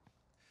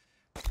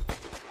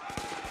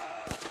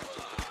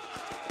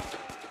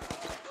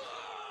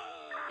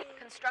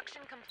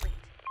 Construction complete.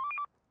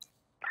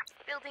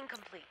 Building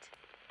complete.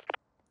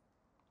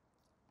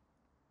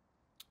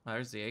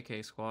 There's the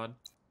AK squad.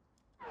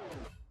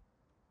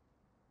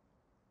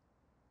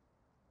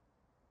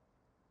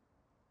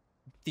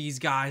 These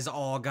guys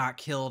all got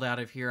killed out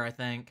of here, I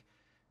think.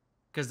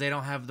 Because they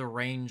don't have the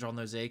range on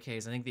those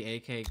AKs. I think the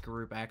AK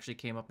group actually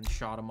came up and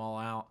shot them all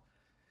out.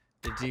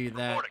 But dude,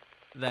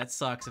 that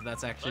sucks if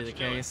that's actually the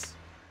case.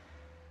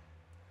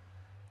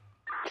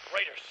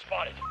 Raiders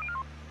spotted.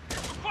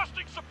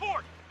 Requesting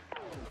support.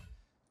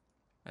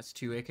 That's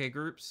 2 AK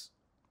groups.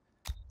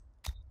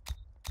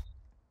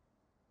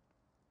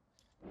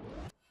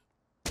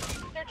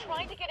 They're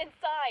trying to get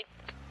inside.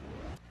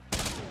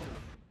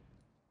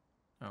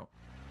 Oh.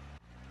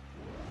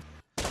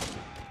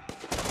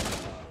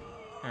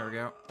 There we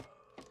go.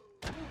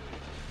 I'll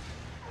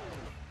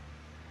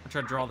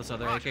try to draw this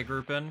other AK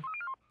group in.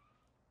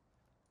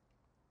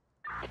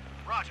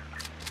 Roger.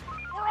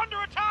 We're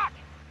under attack.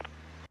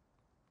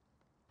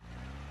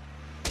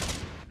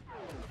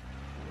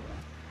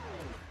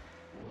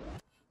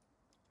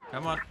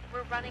 Come on.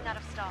 We're running out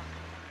of stock.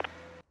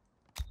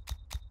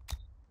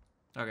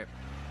 Okay.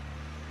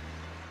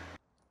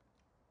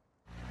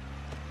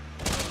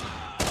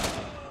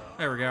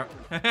 There we go.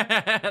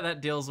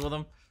 That deals with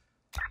them.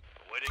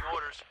 Waiting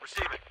orders.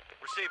 Receiving.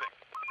 Receiving.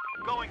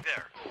 Going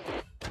there.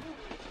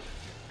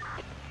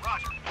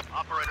 Roger.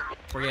 Operator.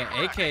 Well, yeah,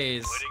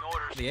 AKs. Waiting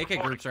orders. The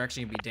AK groups are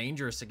actually gonna be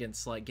dangerous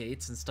against like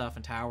gates and stuff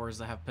and towers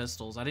that have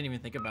pistols. I didn't even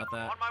think about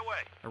that On my way.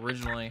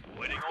 originally.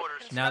 Waiting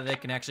orders. Now that they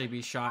can actually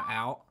be shot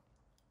out.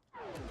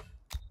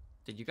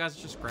 Did you guys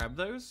just grab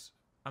those?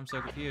 I'm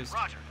so confused.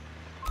 Roger.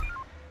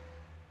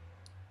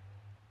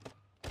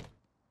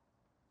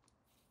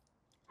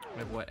 We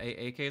have what,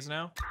 8 AKs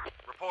now?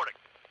 Reporting.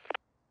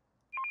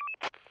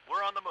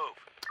 We're on the move.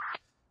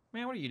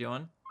 Man, what are you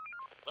doing?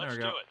 Let's There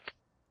we go. do it.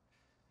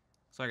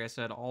 So like I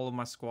said, all of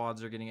my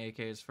squads are getting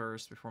AKs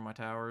first before my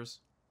towers.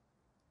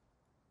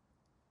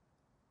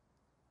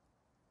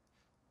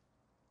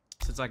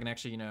 Since I can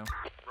actually, you know,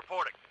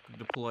 Reporting.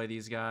 deploy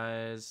these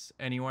guys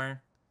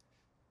anywhere.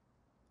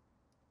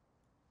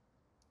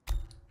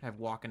 Have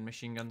walking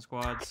machine gun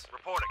squads.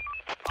 Reporting.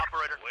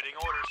 Operator. Waiting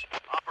orders.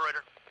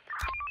 Operator.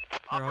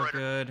 They're all Operator.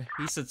 good.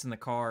 He sits in the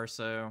car,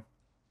 so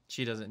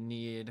she doesn't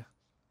need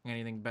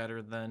anything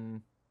better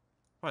than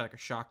probably like a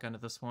shotgun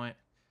at this point.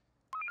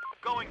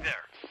 Going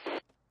there.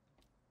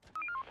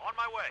 On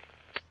my way.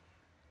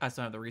 I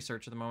still have the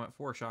research at the moment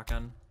for a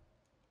shotgun.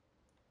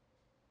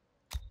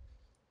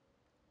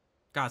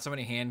 God, so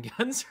many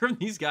handguns from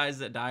these guys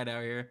that died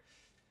out here.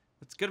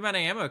 It's a good amount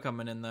of ammo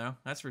coming in, though.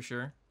 That's for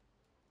sure.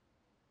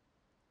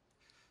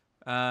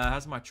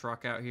 How's my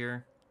truck out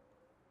here?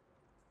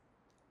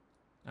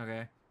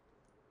 Okay.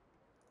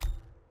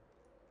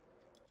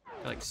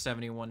 Got like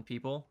 71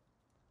 people.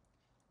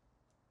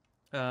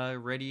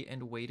 Ready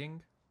and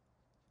waiting.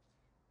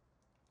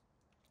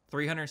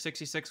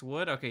 366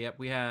 wood. Okay, yep,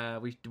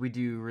 we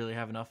do really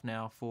have enough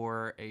now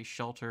for a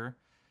shelter.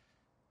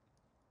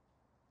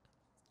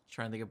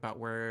 Trying to think about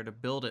where to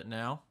build it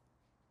now.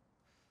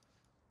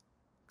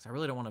 Because I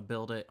really don't want to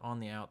build it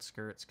on the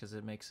outskirts because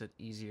it makes it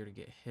easier to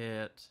get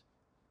hit.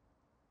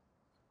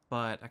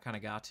 But I kind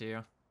of got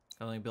to.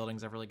 The only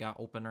buildings I've really got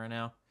open right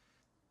now.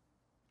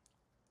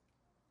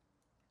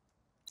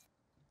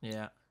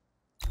 Yeah.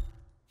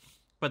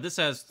 But this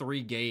has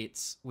 3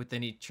 gates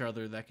within each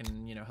other that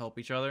can, you know, help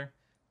each other.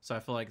 So I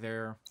feel like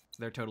they're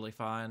totally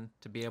fine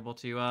to be able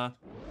to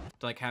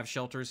like have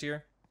shelters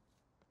here.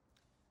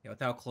 Yeah, with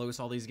how close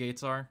all these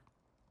gates are.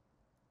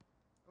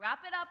 Wrap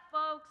it up,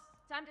 folks.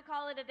 Time to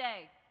call it a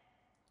day.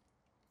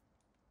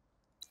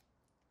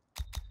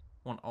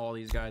 Want all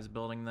these guys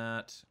building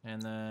that,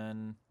 and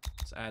then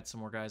let's add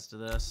some more guys to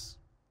this.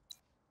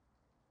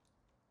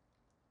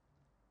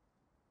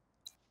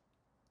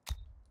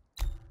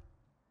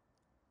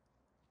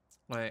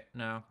 Wait,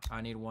 no,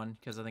 I need 1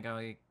 because I think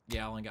I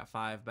only got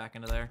 5 back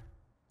into there.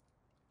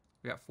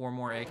 We got 4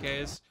 more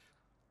AKs.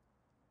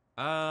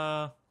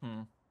 Yeah,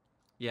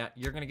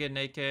 you're gonna get an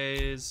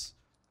AKs.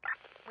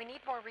 We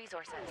need more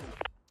resources.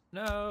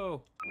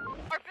 No,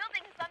 Our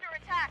building is under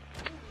attack.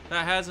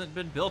 that hasn't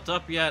been built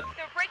up yet.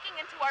 They're breaking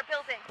into our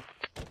building.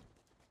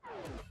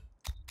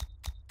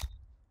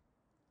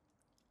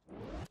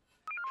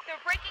 They're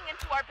breaking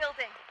into our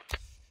building.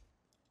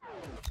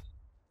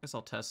 Guess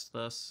I'll test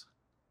this.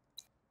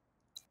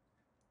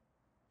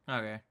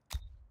 Okay.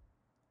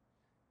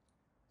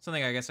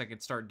 Something I guess I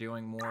could start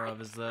doing more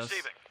of is this.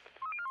 Receiving.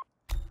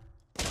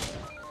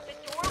 The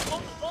door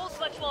won't hold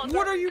much longer.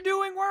 What are you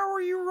doing? Why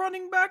were you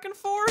running back and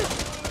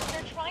forth?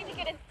 They're trying to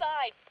get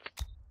inside.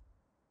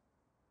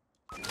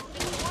 The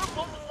door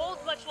won't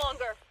hold much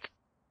longer.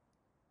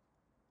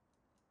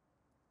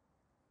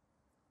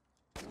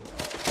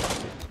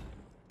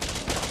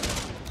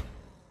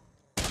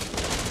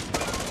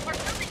 Our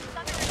building is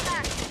under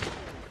attack.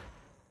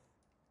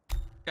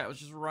 Guy was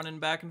just running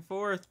back and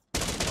forth.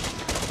 They're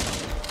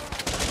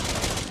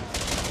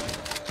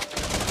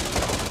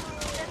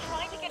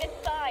trying to get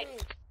inside.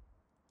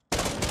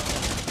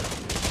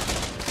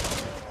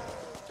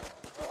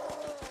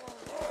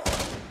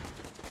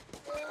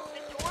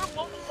 The door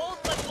won't hold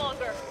much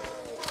longer.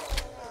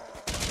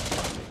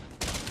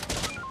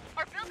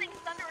 Our building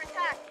is under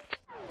attack.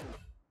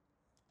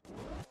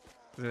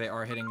 They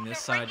are hitting this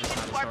side, just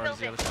not as hard as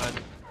the other side.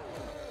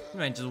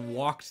 Man, just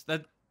walked.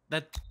 That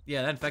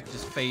infect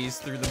just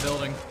phased through the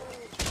building.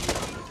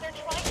 They're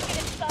trying to get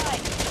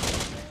inside.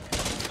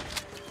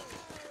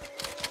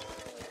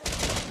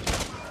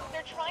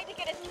 They're trying to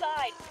get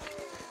inside.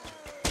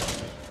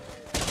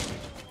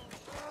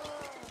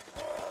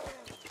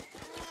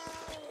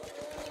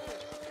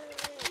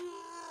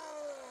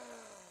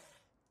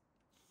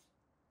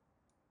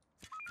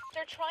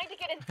 They're trying to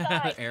get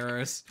inside.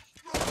 Arrows.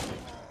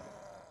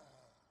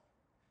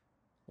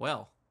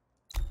 Well.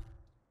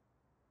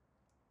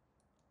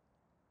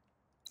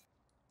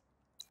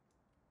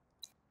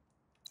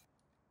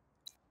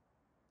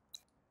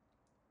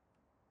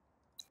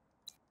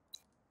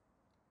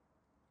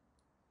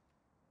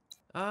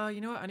 You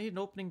know what? I need an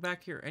opening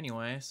back here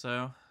anyway,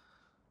 so...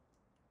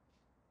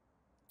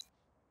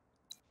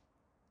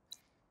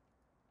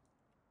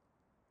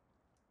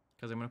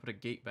 Because I'm going to put a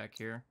gate back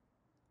here.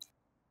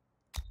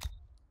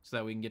 So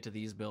that we can get to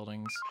these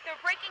buildings. They're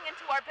breaking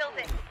into our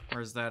building.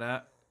 Where's that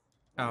at?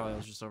 Oh, it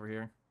was just over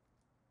here.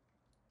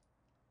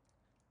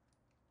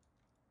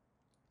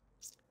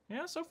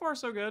 Yeah, so far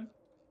so good.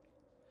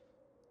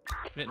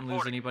 Didn't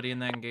lose anybody in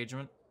that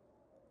engagement.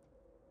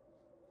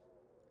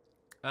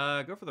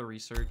 Go for the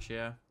research,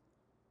 yeah.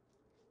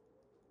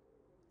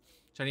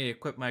 So I need to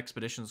equip my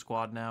expedition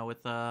squad now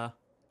with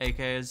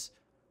AKs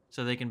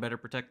so they can better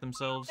protect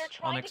themselves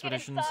on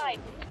expeditions.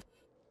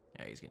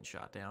 Yeah, he's getting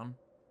shot down.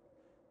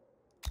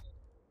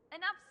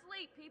 Enough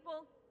sleep,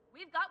 people.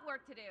 We've got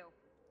work to do.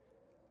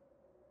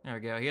 There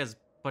we go. He has a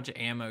bunch of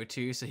ammo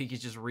too, so he can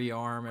just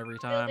rearm every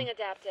time. Building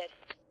adapted.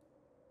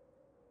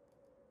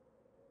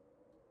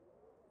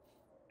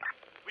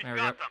 We've There we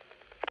got go. them.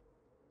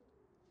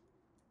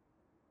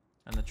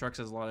 And the truck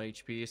has a lot of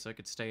HP, so it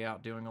could stay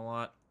out doing a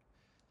lot.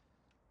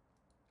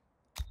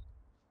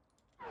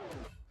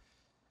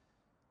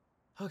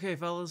 Okay,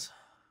 fellas.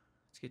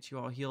 Let's get you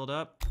all healed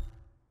up.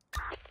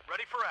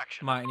 Ready for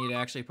action. Might need to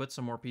actually put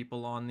some more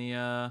people on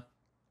the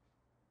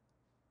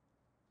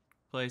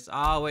place.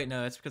 Ah, wait,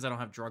 no, it's because I don't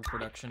have drug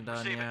production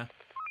done, Receiving. yeah.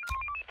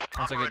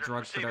 Once I get Operator, drug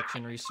receiving.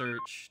 production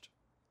researched,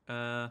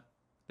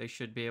 they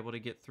should be able to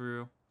get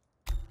through.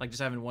 Like,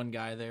 just having one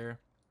guy there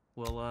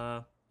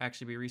will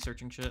actually be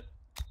researching shit.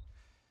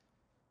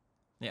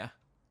 Yeah.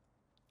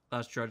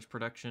 Last drug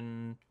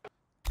production.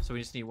 So So we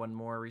just need one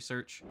more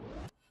research.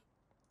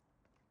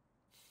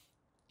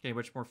 Okay,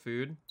 much more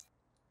food.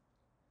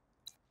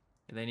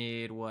 They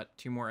need, what,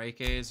 2 more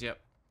AKs? Yep.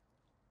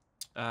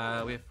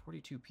 We have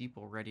 42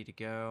 people ready to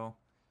go.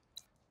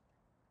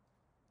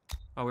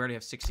 Oh, we already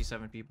have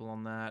 67 people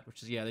on that,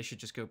 which is, yeah, they should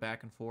just go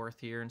back and forth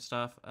here and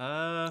stuff.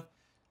 Yeah,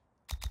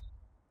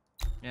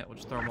 we'll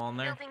just throw them all in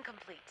there. Building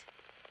complete.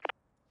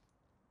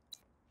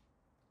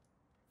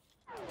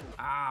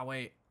 Ah,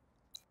 wait.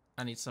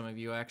 I need some of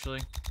you,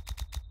 actually.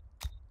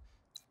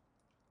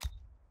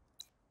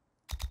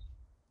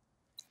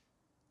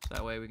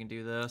 That way we can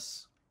do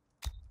this.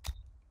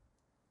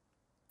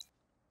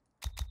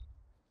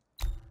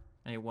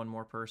 I need one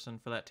more person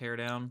for that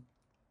teardown.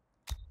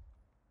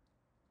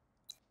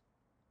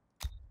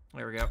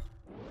 There we go.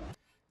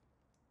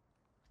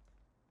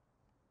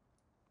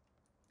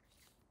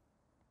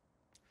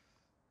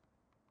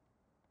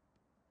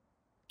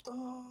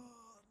 Oh,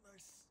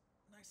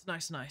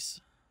 nice. Nice.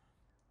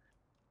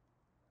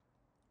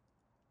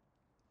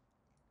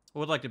 I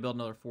would like to build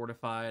another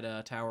fortified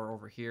tower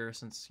over here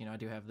since, you know, I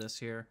do have this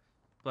here.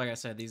 But like I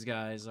said, these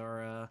guys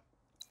are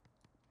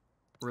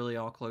really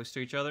all close to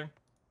each other.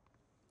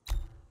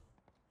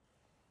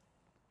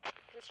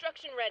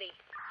 Construction ready.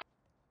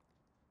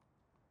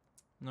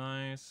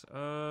 Nice.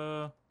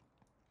 I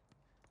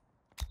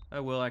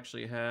will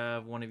actually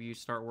have one of you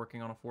start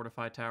working on a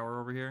fortified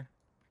tower over here.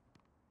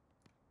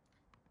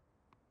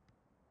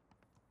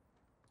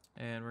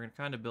 And we're going to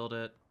kind of build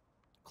it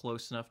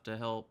close enough to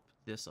help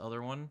this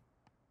other one.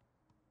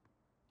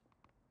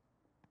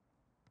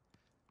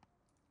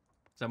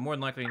 So I'm more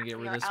than likely going to get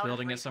rid of this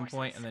building at some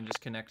point and then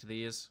just connect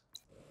these.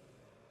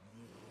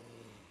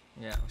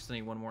 Yeah, we still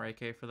need one more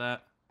AK for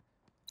that.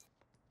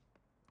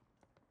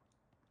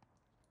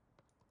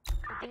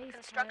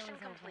 Construction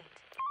complete.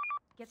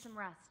 Get some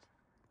rest.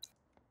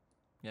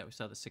 Yeah, we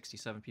still have the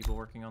 67 people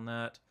working on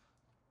that.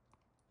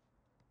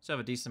 Still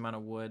have a decent amount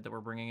of wood that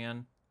we're bringing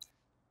in.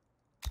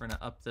 We're going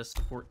to up this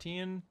to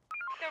 14.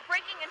 They're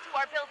breaking into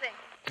our building.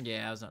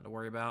 Yeah, there's nothing to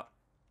worry about.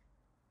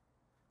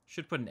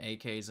 Should put an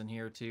AKs in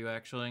here too,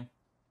 actually.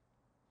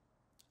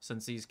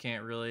 Since these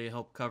can't really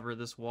help cover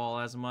this wall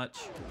as much.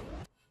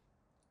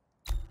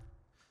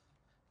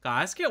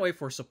 Guys, can't wait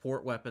for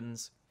support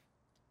weapons.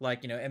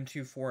 Like, you know,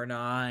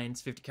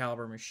 M249s, 50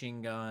 caliber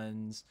machine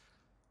guns.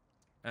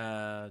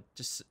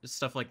 Just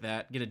stuff like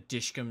that. Get a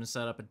dishcum,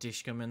 set up a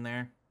dishcum in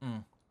there.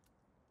 I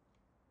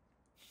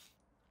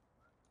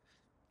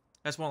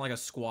just want like a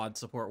squad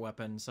support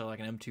weapon, so like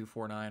an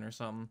M249 or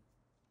something.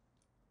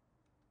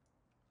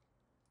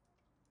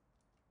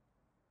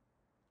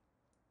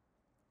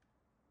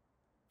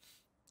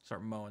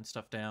 Start mowing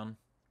stuff down.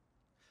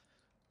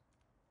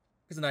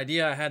 Because an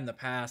idea I had in the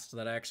past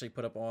that I actually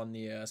put up on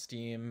the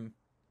Steam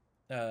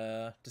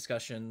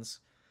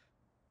discussions,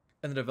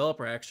 and the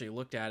developer actually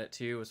looked at it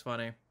too. It was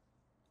funny,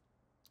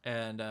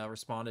 and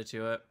responded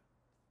to it.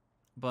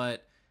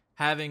 But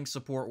having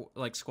support,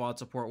 like squad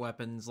support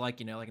weapons, like,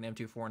 you know, like an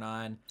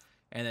M249,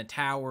 and then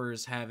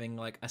towers having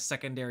like a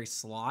secondary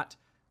slot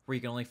where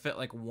you can only fit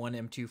like one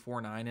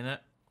M249 in it,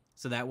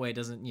 so that way it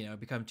doesn't, you know,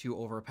 become too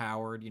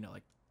overpowered. You know,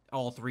 like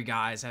all 3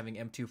 guys having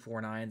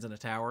M249s in a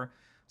tower.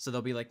 So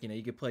they'll be like, you know,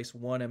 you could place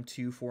one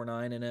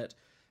M249 in it,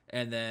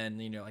 and then,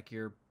 you know, like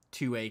your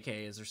 2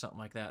 AKs or something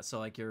like that. So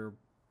like your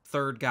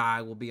 3rd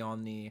guy will be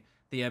on the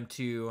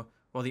M2,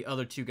 while the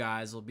other 2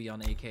 guys will be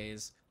on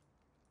AKs.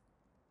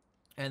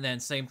 And then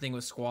same thing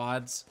with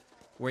squads,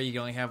 where you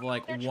can only have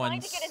like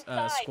one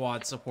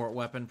squad support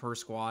weapon per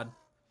squad.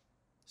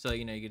 So,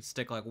 you know, you could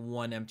stick like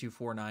one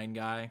M249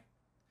 guy,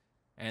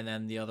 and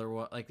then the other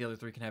one, like the other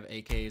 3 can have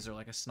AKs or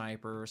like a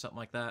sniper or something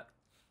like that.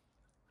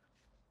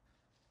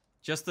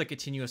 Just the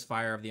continuous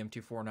fire of the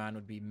M249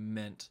 would be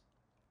mint.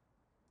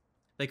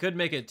 They could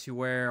make it to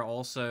where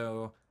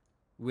also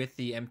with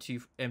the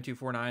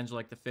M249s or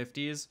like the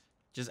 50s,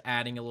 just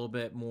adding a little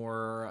bit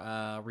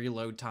more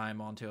reload time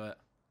onto it.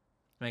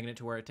 Making it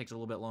to where it takes a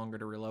little bit longer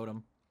to reload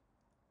them.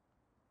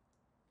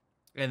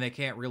 And they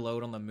can't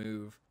reload on the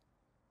move.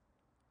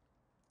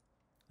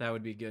 That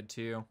would be good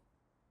too.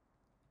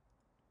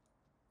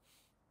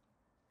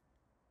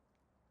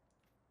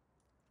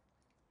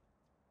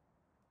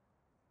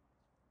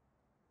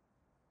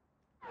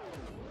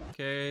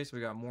 Okay, so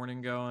we got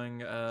morning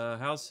going.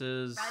 House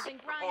is... Rise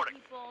and grind,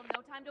 people.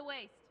 No time to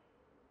waste.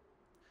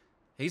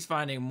 He's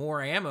finding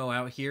more ammo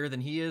out here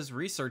than he is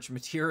research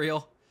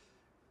material.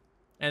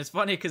 And it's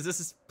funny because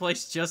this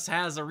place just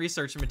has a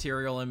research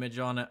material image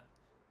on it.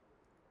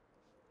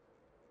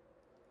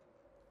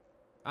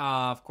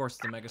 Ah, of course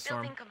the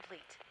Megastorm. Building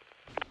complete.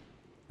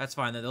 That's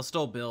fine, though. They'll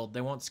still build.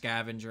 They won't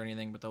scavenge or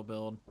anything, but they'll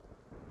build.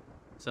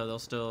 So they'll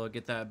still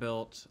get that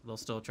built. They'll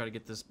still try to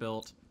get this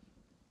built.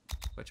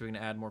 Which we can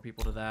add more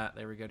people to that.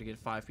 There we go, to get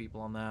 5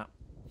 people on that.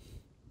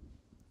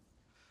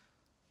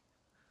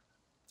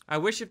 I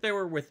wish if they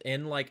were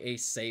within, like, a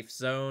safe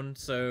zone.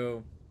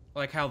 So,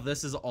 like, how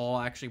this is all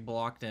actually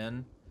blocked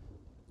in.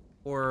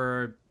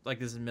 Or, like,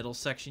 this middle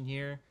section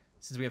here.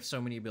 Since we have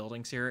so many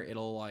buildings here,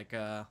 it'll, like,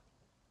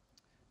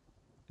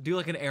 do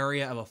like an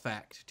area of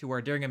effect to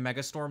where during a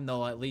megastorm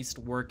they'll at least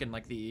work in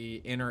like the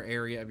inner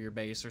area of your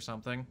base or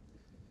something.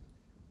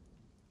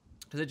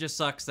 Because it just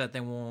sucks that they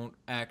won't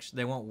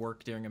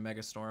work during a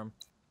megastorm.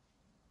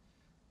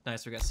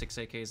 Nice, we got 6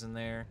 AKs in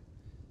there.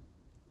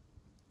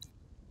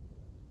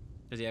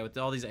 Because yeah, with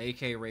all these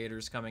AK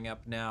raiders coming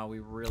up now, we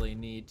really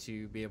need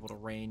to be able to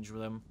range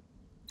with them.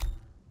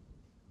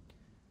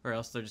 Or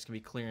else they're just going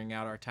to be clearing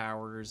out our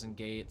towers and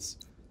gates.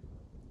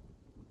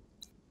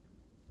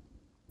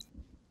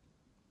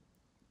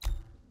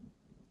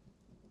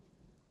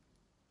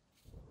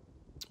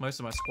 Most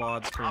of my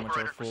squads pretty much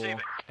are full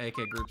AK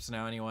groups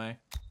now anyway.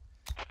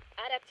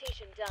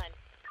 Adaptation done.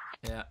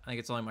 Yeah, I think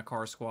it's only my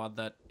car squad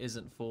that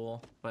isn't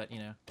full, but you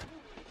know,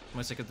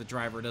 mostly because the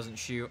driver doesn't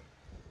shoot.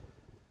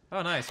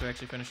 Oh, nice, we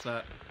actually finished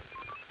that.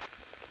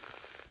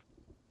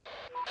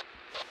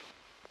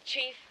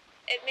 Chief,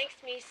 it makes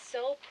me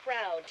so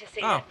proud to say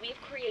that we've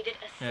created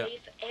a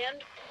safe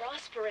and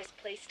prosperous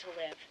place to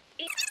live.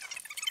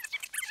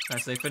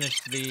 Nice, they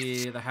finished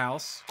the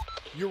house.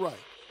 You're right.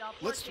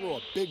 Let's throw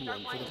a big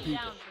one for the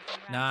people.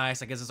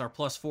 Nice, I guess it's our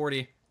plus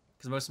 40,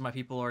 because most of my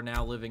people are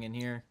now living in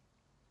here.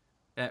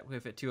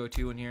 We've hit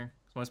 202 in here.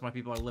 So most of my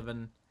people are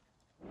living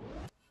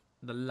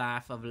the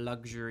life of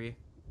luxury.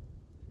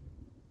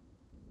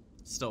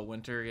 Still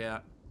winter, yeah.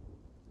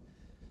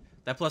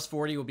 That plus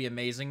 40 will be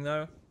amazing,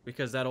 though,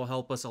 because that'll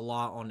help us a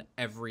lot on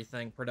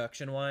everything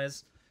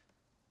production-wise.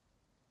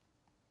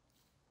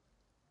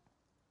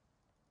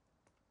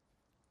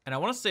 And I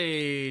want to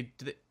say...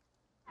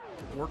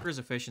 workers'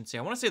 efficiency.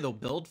 I want to say they'll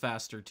build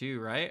faster, too,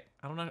 right?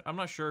 I'm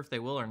not sure if they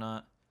will or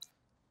not.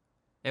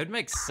 It would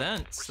make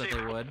sense that they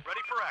would.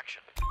 Ready for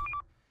action.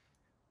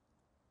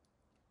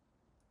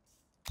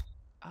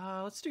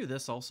 Let's do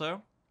this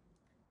also.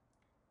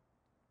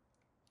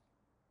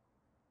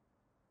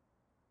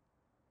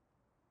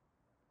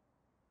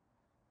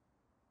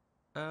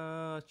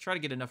 Try to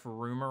get enough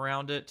room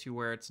around it to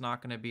where it's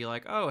not going to be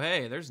like, oh,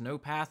 hey, there's no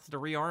path to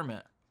rearm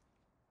it.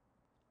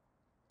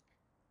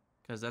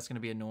 Because that's going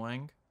to be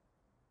annoying.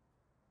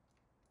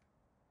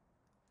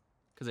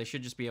 Because they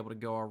should just be able to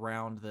go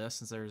around this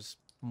since there's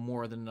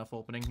more than enough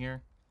opening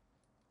here.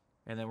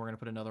 And then we're going to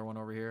put another one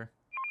over here.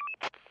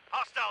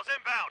 Hostiles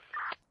inbound.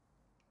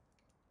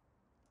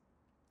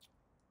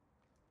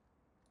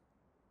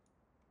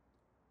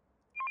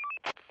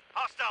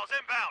 Hostiles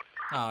inbound.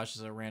 Oh, it's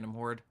just a random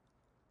horde.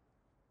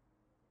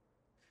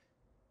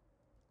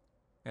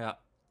 Yeah.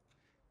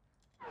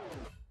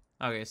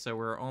 Okay, so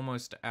we're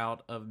almost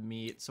out of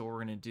meat. So what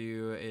we're going to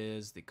do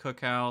is the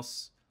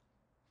cookhouse.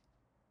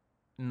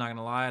 I'm not going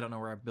to lie, I don't know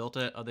where I built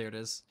it. Oh, there it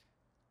is.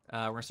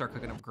 We're going to start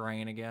cooking up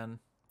grain again.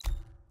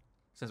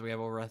 Since we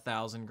have over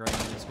 1,000 grain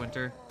this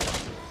winter.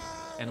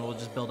 And we'll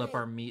just build up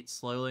our meat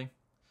slowly.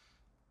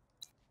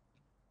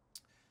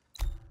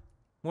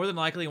 More than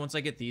likely, once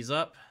I get these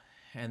up,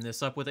 and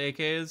this up with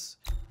AKs,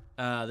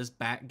 this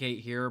back gate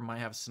here might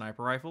have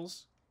sniper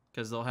rifles.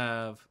 Because they'll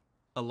have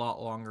a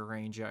lot longer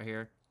range out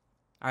here.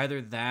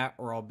 Either that,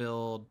 or I'll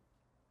build,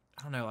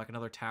 I don't know, like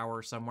another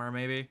tower somewhere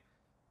maybe.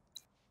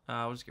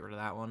 We'll just get rid of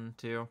that one,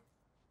 too.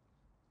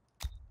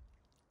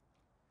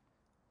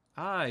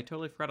 I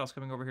totally forgot I was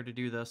coming over here to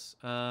do this,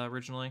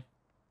 originally.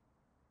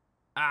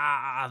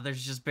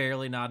 There's just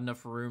barely not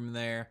enough room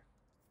there.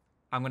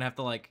 I'm gonna have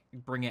to, like,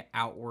 bring it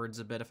outwards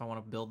a bit if I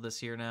want to build this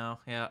here now.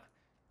 Yeah.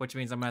 Which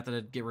means I'm gonna have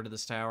to get rid of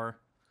this tower.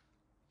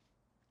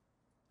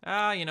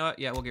 You know what?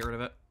 Yeah, we'll get rid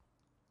of it.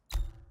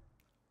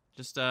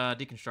 Just,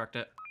 deconstruct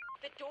it.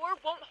 The door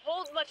won't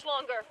hold much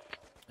longer.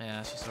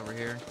 Yeah, it's just over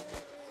here.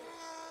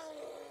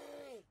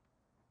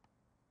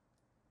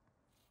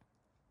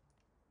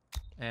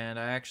 And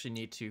I actually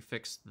need to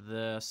fix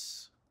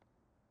this.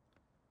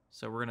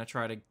 So we're gonna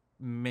try to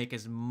make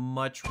as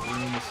much room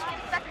as...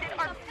 Infected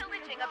are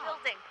pillaging a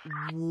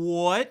building.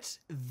 What?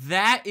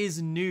 That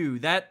is new.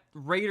 That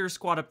raider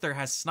squad up there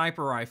has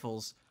sniper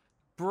rifles.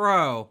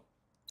 Bro.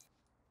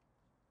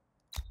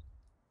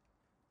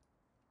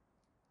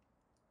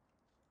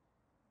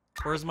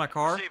 Where's my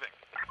car?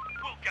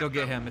 Go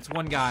get him. It's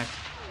one guy.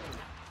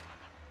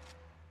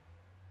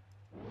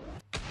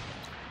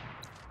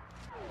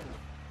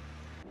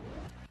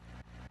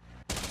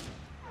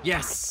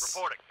 Yes.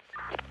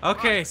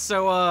 Okay,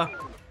 so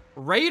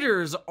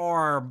raiders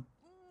are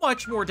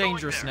much more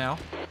dangerous now.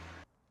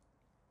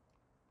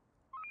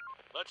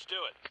 Let's do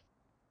it.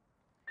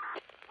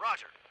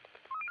 Roger.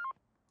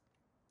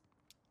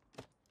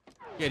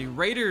 Yeah, dude,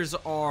 raiders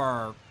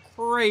are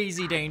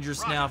crazy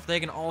dangerous now if they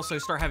can also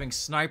start having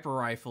sniper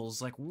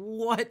rifles. Like,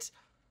 what?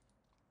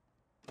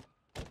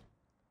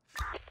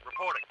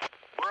 Reporting.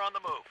 We're on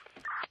the move.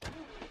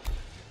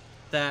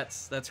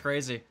 That's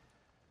crazy.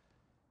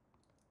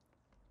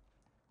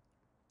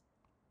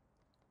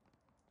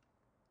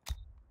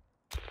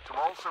 To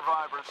all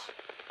survivors,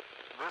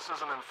 this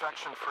is an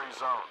infection-free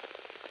zone.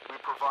 We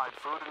provide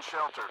food and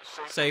shelter,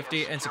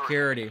 Safety and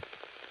security.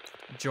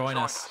 Join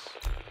us.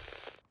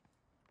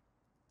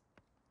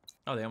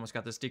 Oh, they almost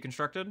got this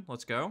deconstructed.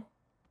 Let's go.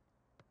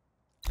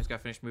 Just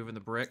gotta finish moving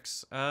the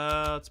bricks.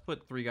 Let's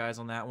put 3 guys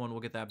on that one. We'll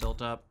get that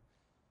built up.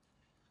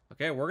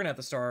 Okay, we're gonna have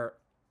to start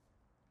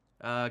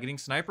getting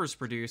snipers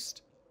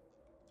produced.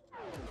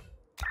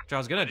 Which I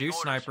was gonna do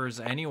snipers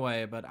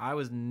anyway, but I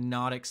was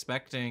not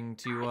expecting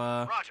to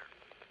Roger.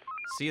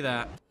 see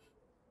that.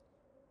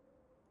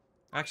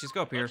 Actually, let's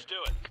go up here. Let's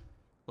do it.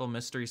 Little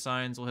mystery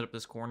signs. We'll hit up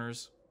this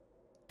corners.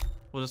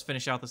 We'll just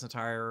finish out this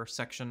entire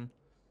section.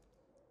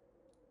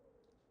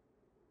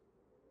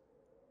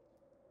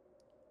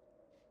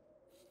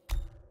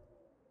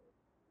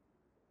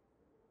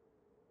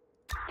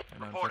 I'm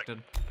not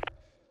infected.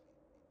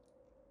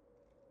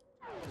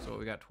 So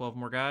we got 12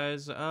 more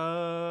guys.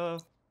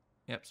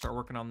 Yep, start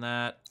working on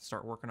that.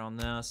 Start working on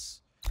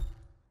this. Like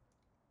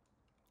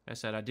I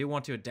said, I do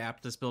want to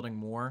adapt this building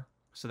more,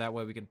 so that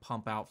way we can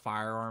pump out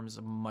firearms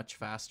much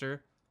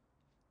faster.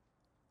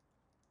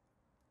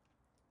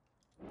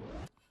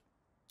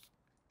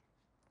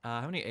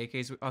 How many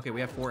AKs? Okay,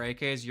 we have 4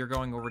 AKs. You're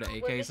going over to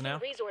AKs now?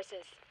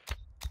 Resources.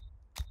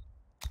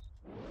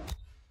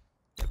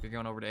 Yep, you're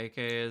going over to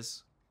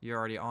AKs. You're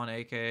already on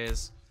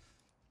AKs.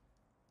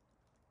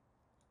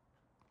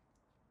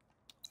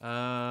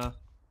 We're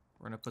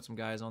gonna put some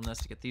guys on this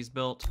to get these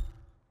built.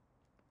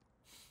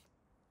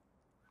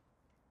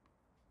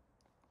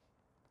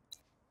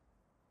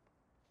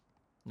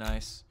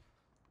 Nice.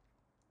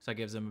 So that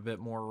gives them a bit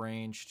more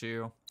range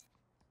too.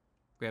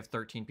 We have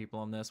 13 people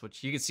on this,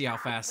 which you can see how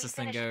fast this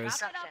thing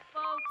goes. Wrap it up,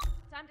 folks.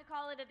 Time to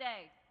call it a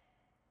day.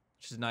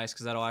 Which is nice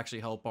because that'll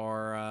actually help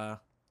our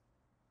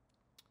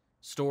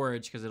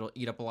storage, because it'll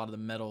eat up a lot of the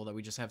metal that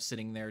we just have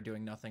sitting there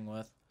doing nothing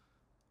with.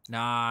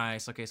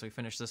 Nice. Okay, so we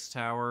finished this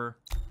tower.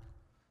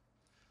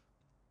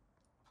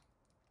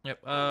 Yep.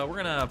 We're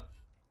gonna...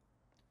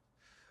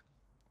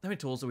 How many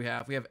tools do we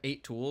have? We have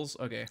 8 tools.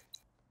 Okay.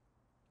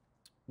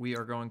 We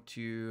are going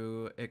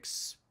to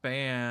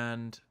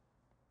expand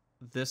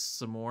this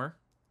some more.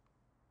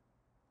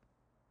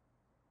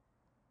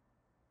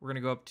 We're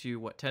gonna go up to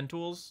what, 10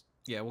 tools?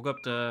 Yeah, we'll go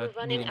up to We're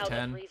running needing out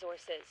 10. of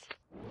resources.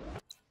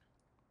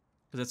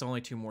 Because that's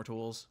only 2 more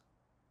tools.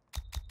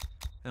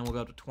 And we'll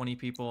go up to 20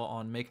 people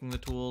on making the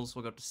tools.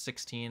 We'll go up to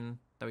 16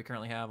 that we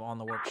currently have on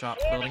the workshop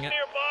building it.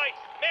 Nearby.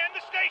 Man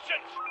the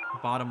stations.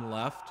 Bottom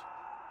left.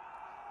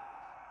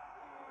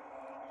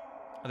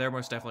 They're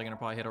most definitely going to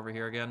probably hit over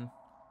here again.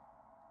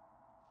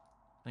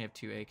 I have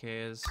 2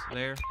 AKs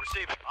there.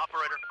 Receiving.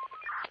 Operator.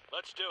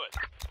 Let's do it.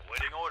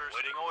 Waiting orders.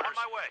 Waiting orders. On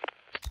my way.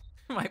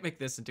 Might make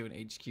this into an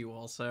HQ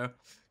also.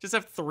 Just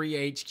have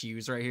 3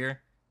 HQs right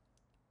here.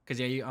 Because,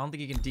 yeah, I don't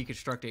think you can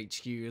deconstruct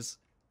HQs.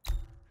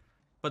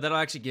 But that'll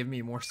actually give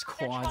me more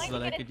squads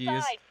that I could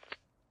use.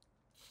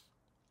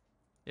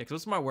 Yeah, because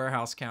what's my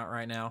warehouse count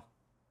right now?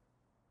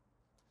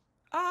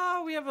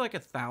 We have like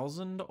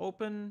 1,000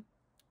 open.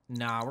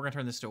 Nah, we're going to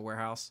turn this to a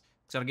warehouse.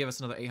 Because that'll give us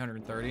another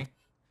 830.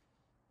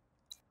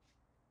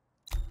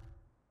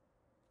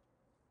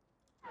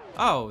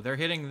 Oh, they're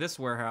hitting this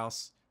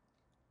warehouse.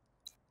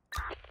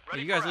 Yeah,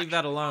 you guys leave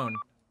that alone.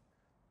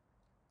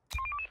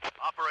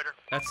 Operator.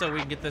 That's so we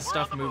can get this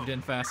stuff moved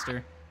in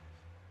faster.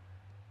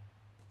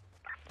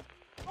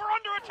 We're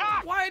under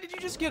attack. Why did you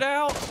just get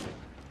out?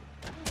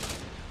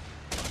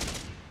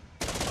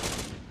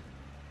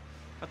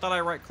 I thought I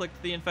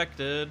right-clicked the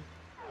infected.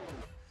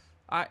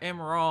 I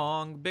am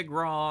wrong. Big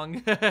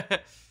wrong.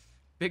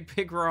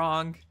 Big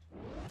wrong.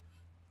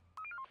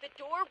 The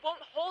door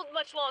won't hold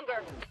much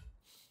longer.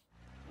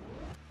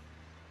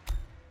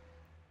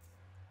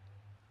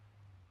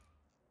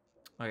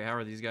 Okay, how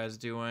are these guys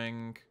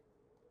doing?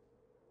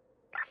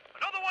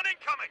 Another one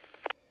incoming.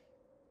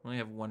 We only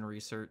have 1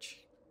 research.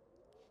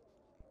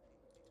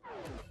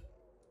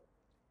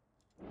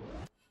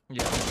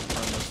 Yeah,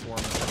 run those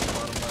swarms at the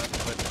bottom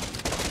left, but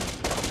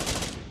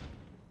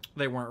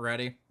they weren't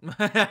ready.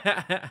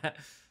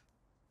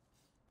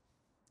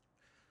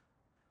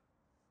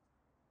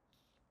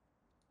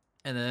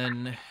 And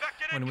then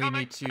when we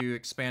need to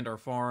expand our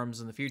farms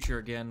in the future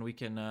again, we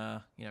can,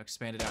 you know,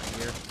 expand it out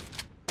here.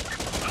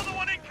 Another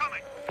one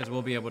incoming. Because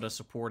we'll be able to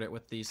support it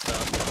with these stuff.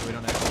 So we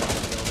don't actually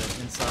have to build it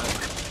inside.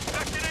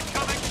 Infected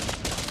incoming.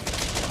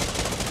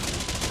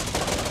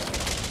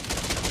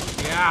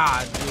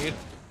 Yeah, dude.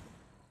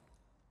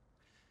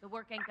 The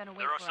work ain't gonna wait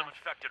There are for some us.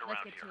 infected Let's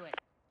around get here. to it.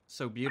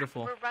 So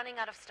beautiful. We're running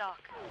out of stock.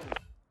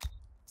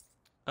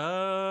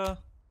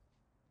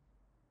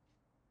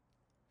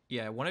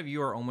 Yeah, one of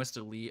you are almost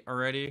elite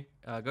already.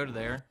 Go to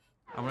there.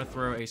 I'm gonna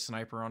throw a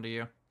sniper onto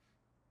you.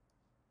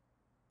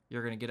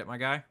 You're gonna get it, my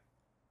guy?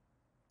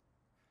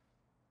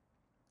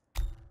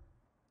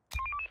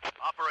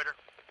 Operator.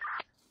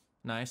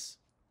 Nice.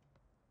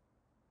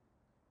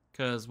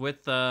 Because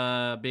with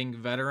being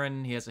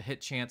veteran, he has a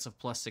hit chance of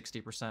plus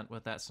 60%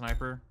 with that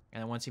sniper.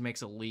 And then once he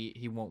makes elite,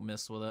 he won't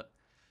miss with it.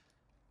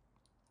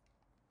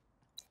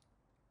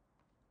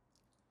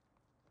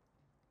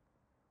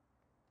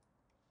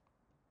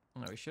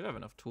 Oh, we should have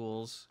enough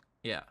tools.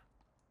 Yeah.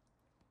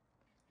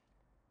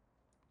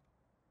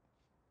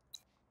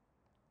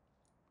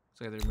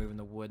 So they're moving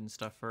the wood and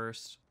stuff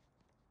first.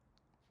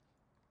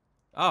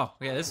 Oh,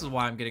 yeah, this is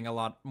why I'm getting a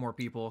lot more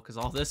people, because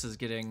all this is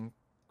getting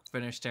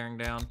finished tearing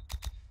down.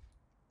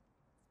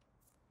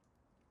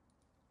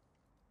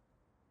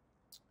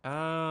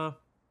 Yeah,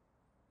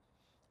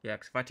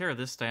 because if I tear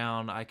this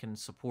down, I can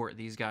support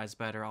these guys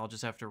better. I'll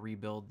just have to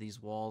rebuild these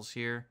walls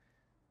here.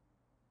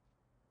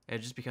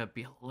 It'd just be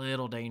a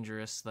little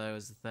dangerous, though,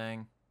 is the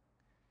thing.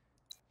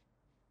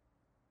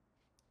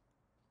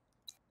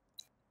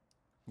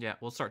 Yeah,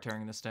 we'll start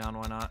tearing this down.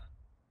 Why not?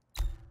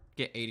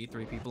 Get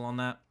 83 people on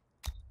that.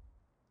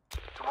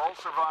 To all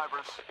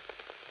survivors,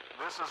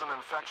 this is an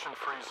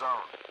infection-free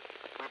zone.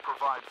 We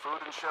provide food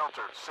and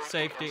shelter,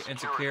 Safety and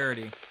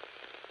security.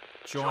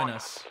 Join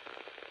us.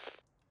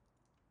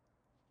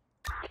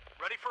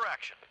 Ready for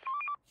action.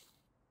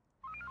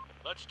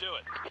 Let's do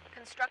it.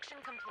 Construction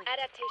complete.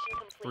 Adaptation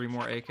complete. 3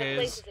 more The place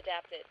AKs. is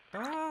adapted.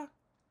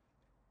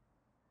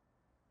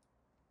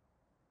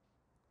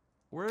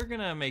 We're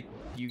gonna make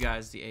you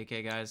guys the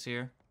AK guys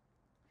here.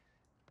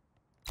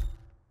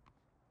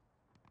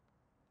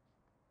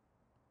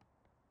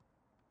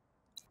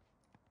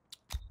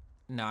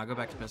 Nah, go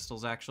back to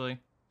pistols, actually.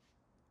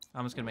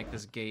 I'm just gonna make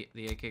this gate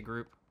the AK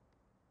group.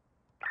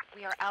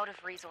 We are out of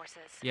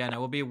resources. Yeah, no,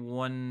 we'll be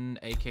 1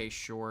 AK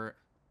short.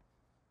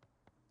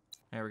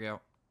 There we go.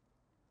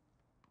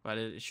 But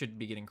it should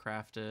be getting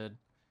crafted.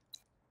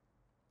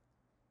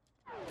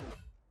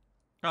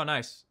 Oh,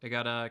 nice. It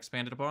got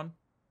expanded upon.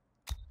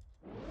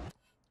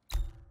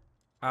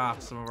 Ah,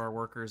 some of our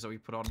workers that we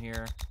put on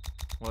here.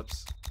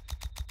 Whoops.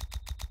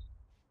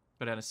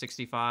 Put down to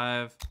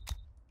 65.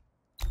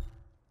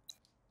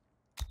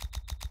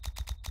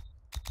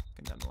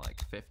 Get down to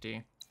like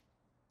 50.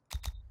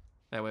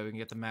 That way we can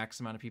get the max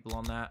amount of people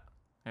on that.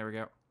 There we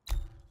go.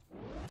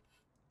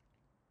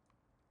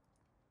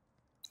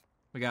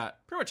 We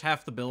got pretty much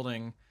half the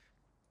building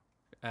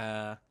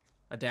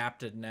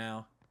adapted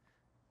now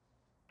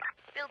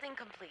Building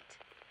complete.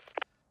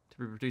 to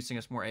be producing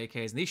us more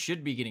AKs. And these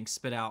should be getting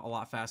spit out a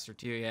lot faster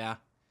too, yeah.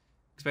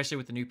 Especially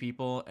with the new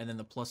people and then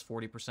the plus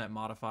 40%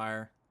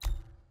 modifier.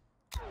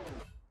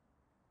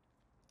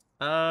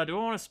 Do I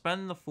want to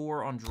spend the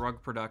 4 on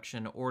drug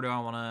production, or do I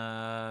want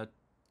to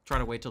try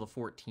to wait till the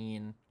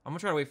 14? I'm going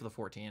to try to wait for the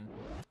 14.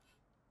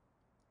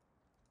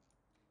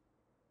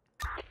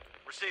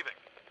 Receiving.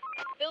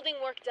 Building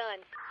work done.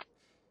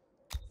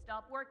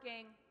 Stop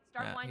working.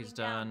 Start Yeah, winding he's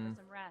down done.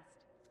 for some rest.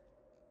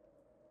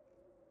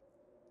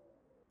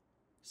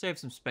 Save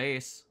some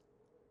space.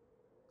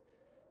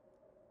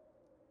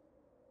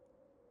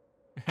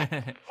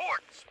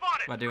 Fort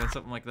spotted. By doing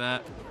something like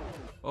that.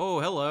 Oh,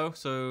 hello.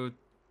 So,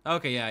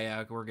 okay,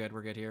 yeah, we're good.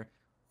 We're good here.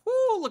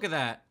 Woo, look at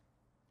that.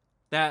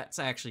 That's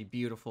actually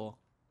beautiful.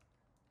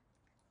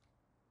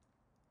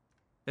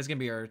 This could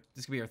be our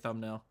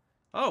thumbnail.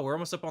 Oh, we're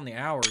almost up on the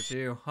hour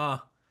too, huh?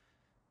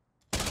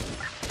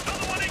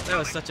 That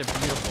was such a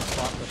beautiful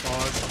spot to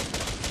pause.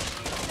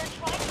 They're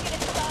trying to get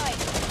inside.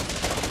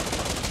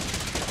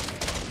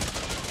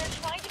 They're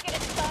trying to get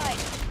inside.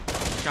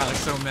 God, there's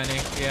so many.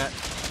 Yeah,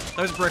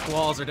 those brick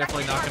walls are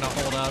definitely not going to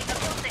hold up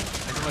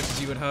as much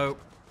as you would hope.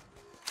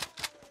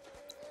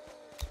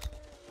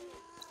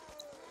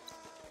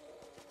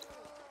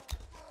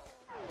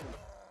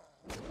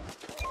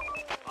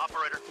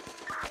 Operator.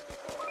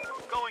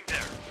 Going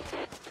there.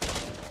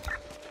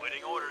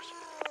 Waiting orders.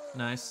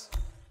 Nice.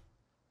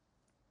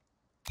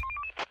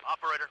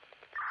 Operator.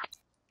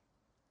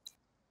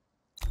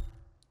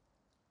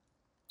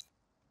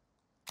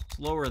 Let's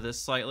lower this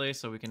slightly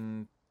so we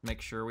can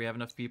make sure we have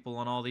enough people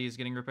on all these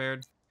getting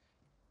repaired.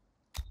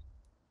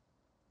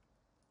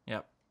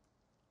 Yep.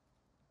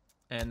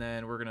 And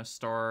then we're going to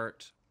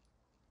start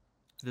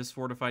this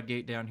fortified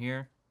gate down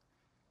here.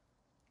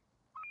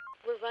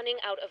 We're running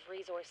out of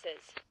resources.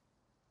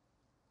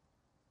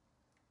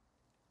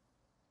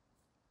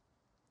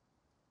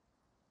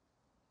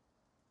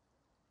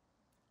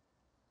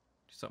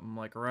 Something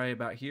like right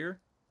about here.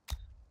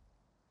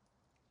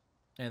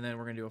 And then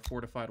we're going to do a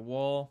fortified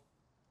wall.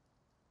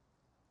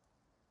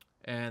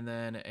 And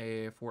then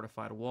a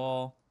fortified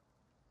wall.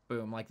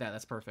 Boom, like that.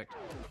 That's perfect.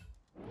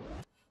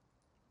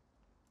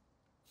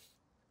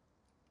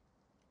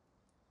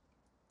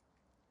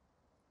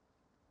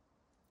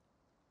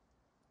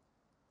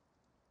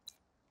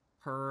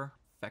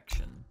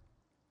 Perfection.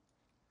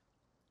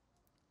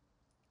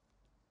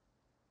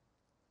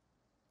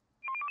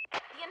 The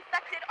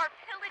infected are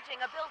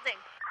pillaging a building.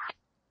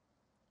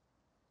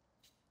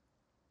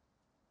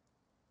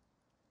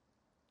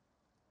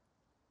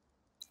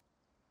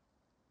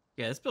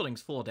 Yeah, this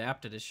building's full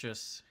adapted. It's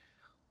just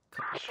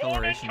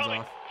coloration's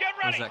off.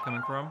 Where's that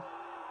coming from?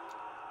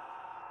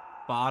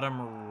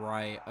 Bottom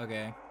right.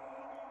 Okay.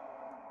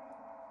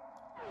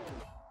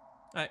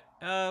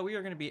 Alright, we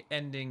are going to be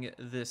ending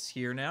this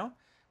here now.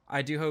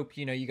 I do hope,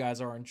 you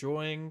guys are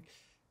enjoying.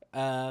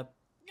 If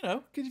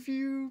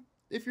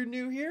you're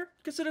new here,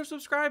 consider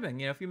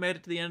subscribing. If you made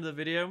it to the end of the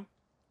video,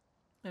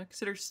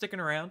 consider sticking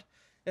around.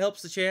 It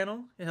helps the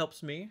channel. It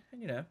helps me.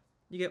 And,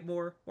 you get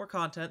more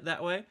content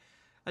that way.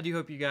 I do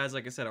hope you guys,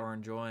 like I said, are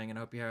enjoying, and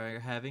I hope you are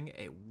having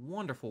a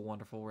wonderful,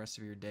 wonderful rest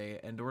of your day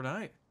and or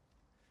night.